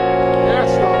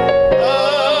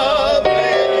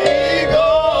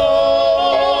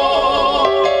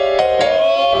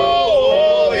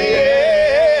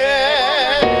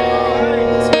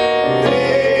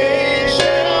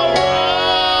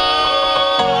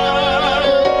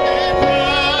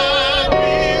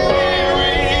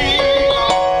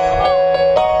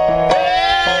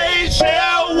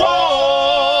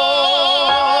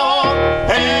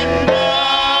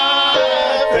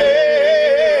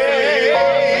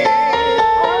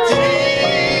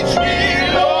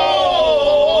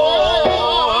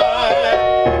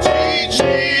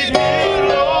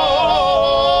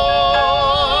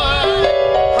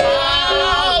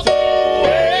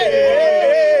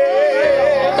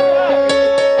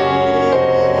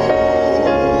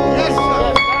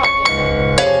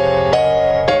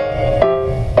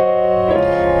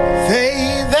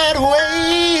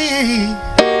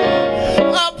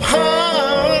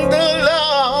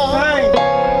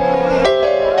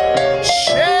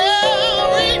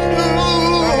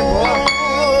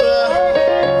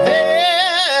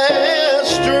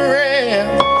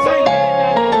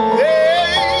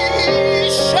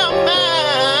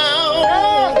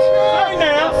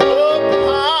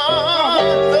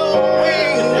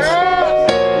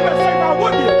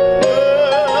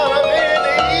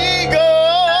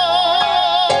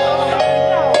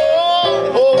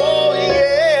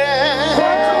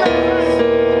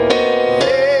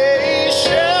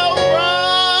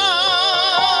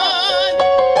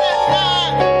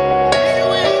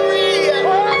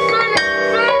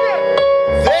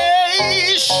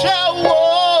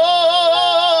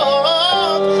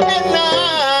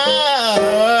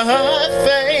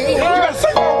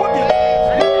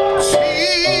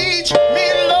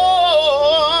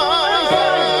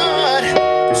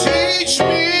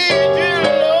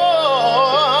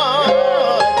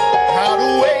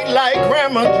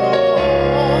my joy.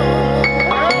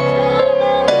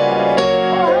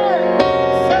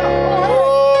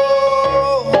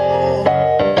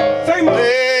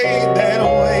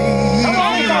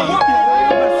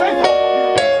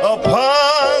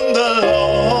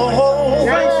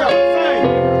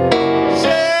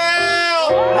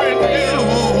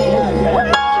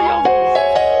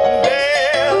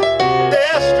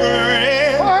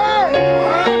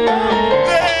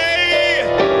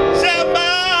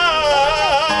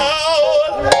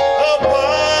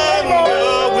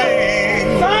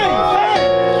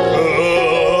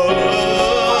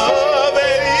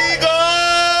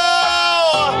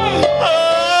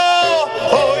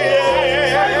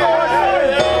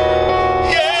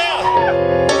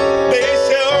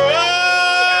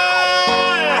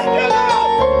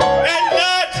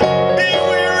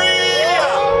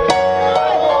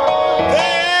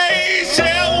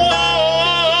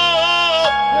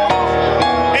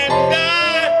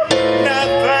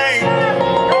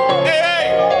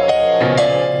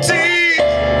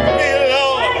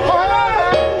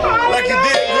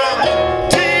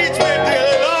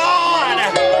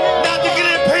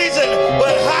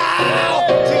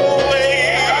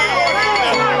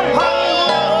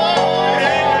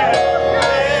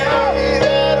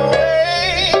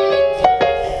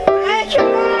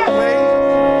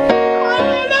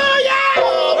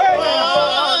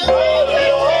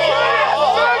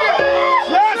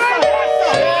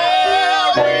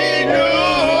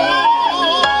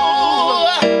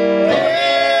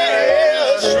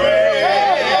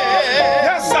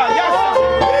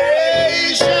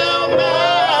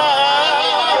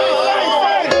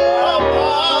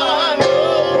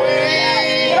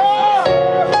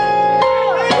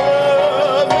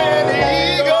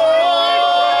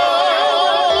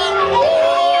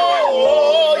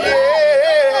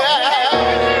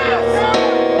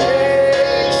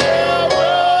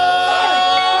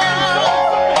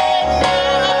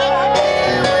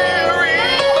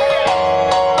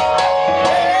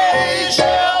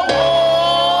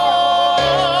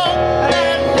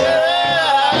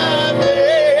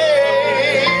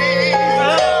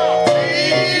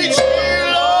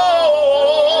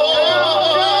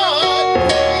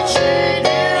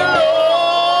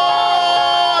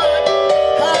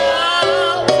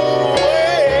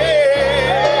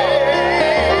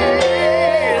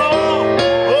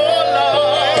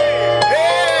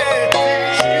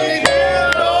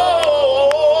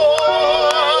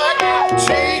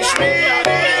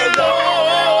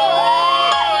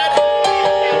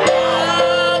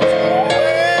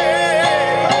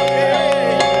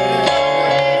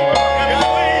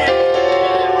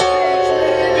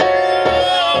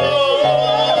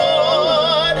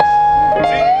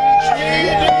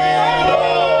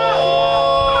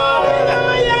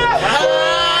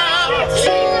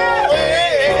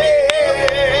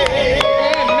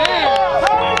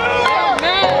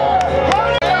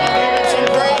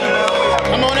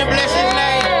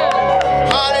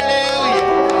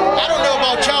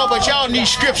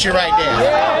 Scripture right there.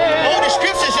 Oh, the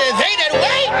scripture says, they that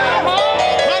wait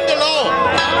upon the Lord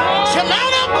shall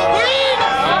mount up with wings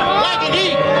like an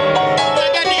eagle. But I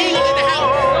got the eagle in the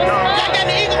house. I got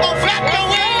the eagle gonna flap your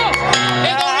wings.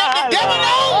 They gonna let the devil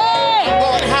know I'm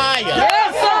going higher.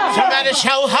 Somebody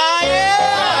shout higher.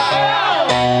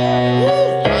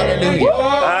 Woo,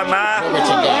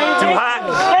 hallelujah. Too hot.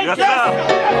 Yes, sir.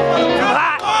 Too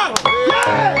hot.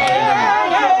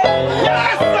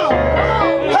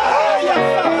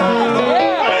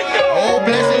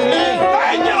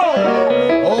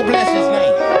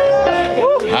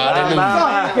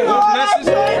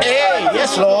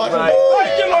 Yes, Lord.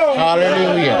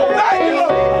 Hallelujah.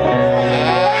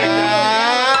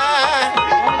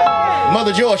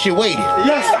 Mother Joyce, she waited.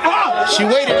 Yes, she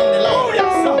waited on the Lord.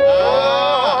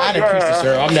 I didn't preach this,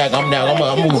 sir. I'm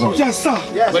moving. Yes, sir.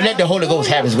 But let the Holy Ghost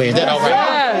have his way. Is that all right?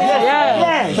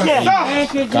 Yes.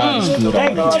 God is good.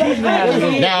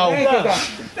 Now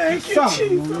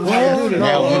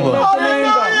we will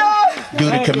do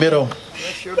the committal.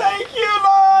 Thank you,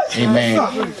 Lord.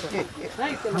 Amen.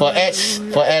 For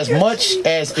as much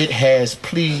as it has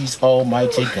pleased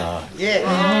Almighty God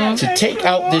to take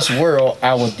out this world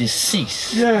our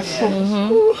deceased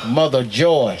Mother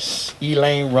Joyce,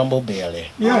 Elaine Rumble Bailey,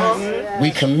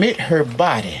 we commit her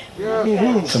body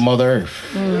to Mother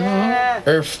Earth,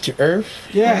 earth to earth,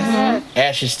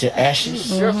 ashes to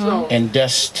ashes, and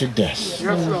dust to dust,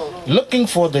 looking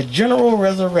for the general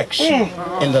resurrection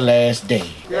in the last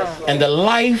day, and the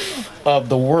life of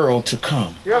the world to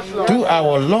come, through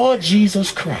our Lord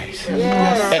Jesus Christ,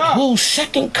 at whose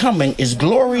second coming is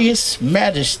glorious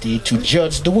majesty to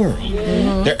judge the world.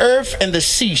 The earth and the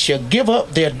sea shall give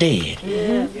up their dead,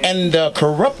 and the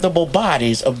corruptible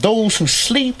bodies of those who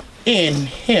sleep in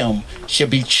him shall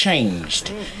be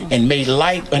changed and made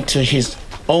like unto his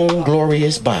own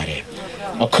glorious body,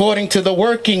 according to the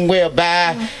working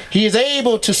whereby he is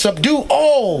able to subdue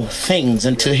all things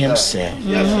unto himself.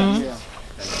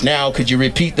 Now, could you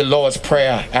repeat the Lord's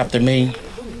Prayer after me?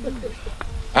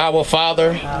 Our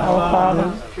Father,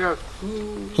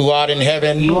 who art in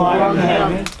heaven,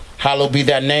 hallowed be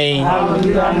thy name.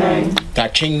 Thy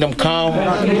kingdom come,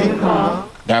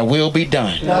 thy will be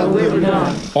done,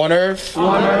 on earth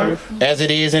as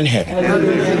it is in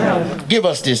heaven. Give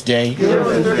us this day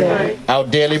our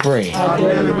daily bread,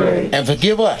 and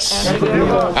forgive us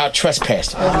our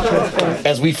trespasses,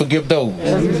 as we forgive those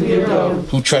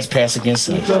who trespass against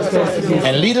us.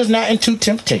 And lead us not into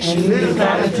temptation,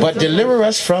 but deliver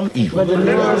us from evil.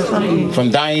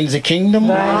 From thine is the kingdom,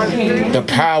 the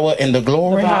power, and the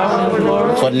glory,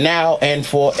 for now and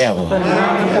forever.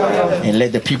 And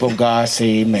let the people of God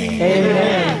say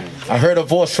amen. I heard a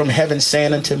voice from heaven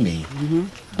saying unto me,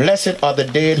 blessed are the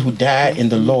dead who died in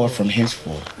the Lord from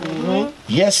henceforth.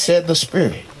 Yes, said the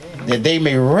Spirit, that they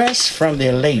may rest from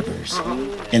their labors,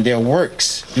 and their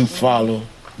works do follow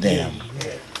them.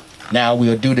 Now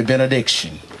we'll do the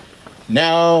benediction.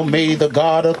 Now may the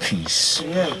God of peace,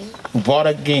 who brought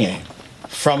again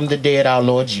from the dead our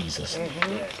Lord Jesus,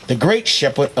 the great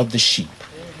shepherd of the sheep,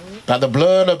 by the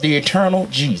blood of the eternal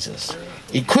Jesus,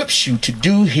 equips you to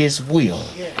do his will,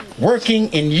 working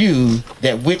in you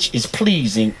that which is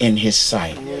pleasing in his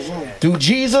sight. Through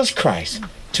Jesus Christ,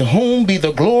 to whom be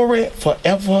the glory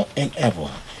forever and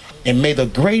ever. And may the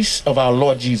grace of our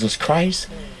Lord Jesus Christ,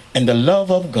 and the love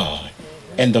of God,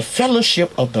 and the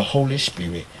fellowship of the Holy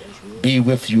Spirit be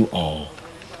with you all.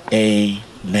 Amen.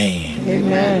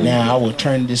 Amen. Now I will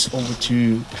turn this over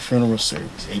to the funeral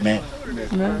service. Amen.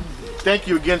 Amen. Thank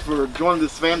you again for joining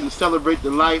this family to celebrate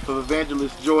the life of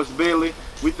Evangelist Joyce Bailey.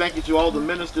 We thank you to all the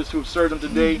ministers who have served him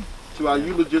today, to our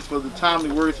eulogists for the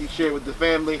timely words he shared with the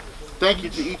family. Thank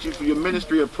you to each of you for your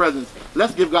ministry of presence.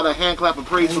 Let's give God a hand clap of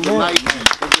praise for the life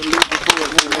that's been lived before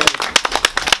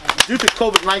us. Due to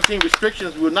COVID-19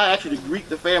 restrictions, we will not actually greet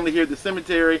the family here at the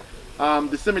cemetery.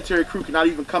 The cemetery crew cannot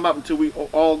even come up until we are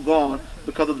all gone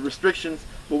because of the restrictions.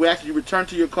 But we ask you to return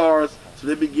to your cars so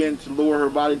they begin to lower her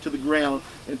body into the ground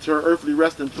and to her earthly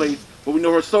resting place. But we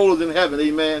know her soul is in heaven,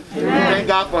 amen. We thank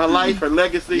God for her life, her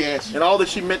legacy, and all that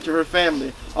she meant to her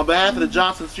family. On behalf of the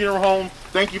Johnson's Funeral Home,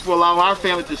 thank you for allowing our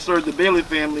family to serve the Bailey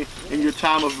family in your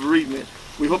time of bereavement.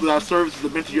 We hope that our services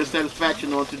have been to your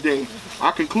satisfaction on today.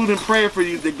 Our concluding prayer for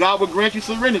you is that God will grant you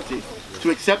serenity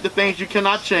to accept the things you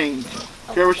cannot change,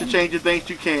 courage to change the things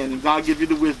you can, and God give you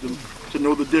the wisdom to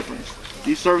know the difference.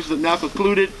 These services are now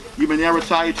concluded. You may now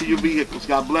retire to your vehicles.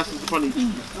 God bless us upon each of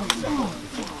you.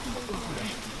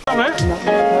 I had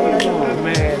to work,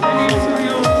 man. I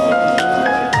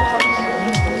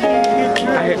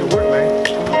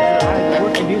had to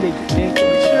work and do this.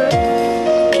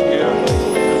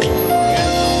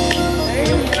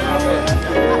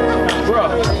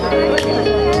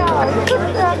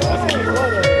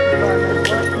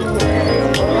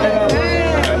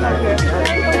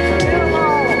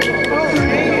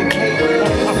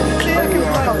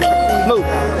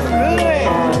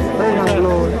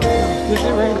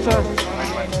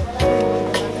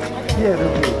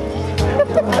 Yeah.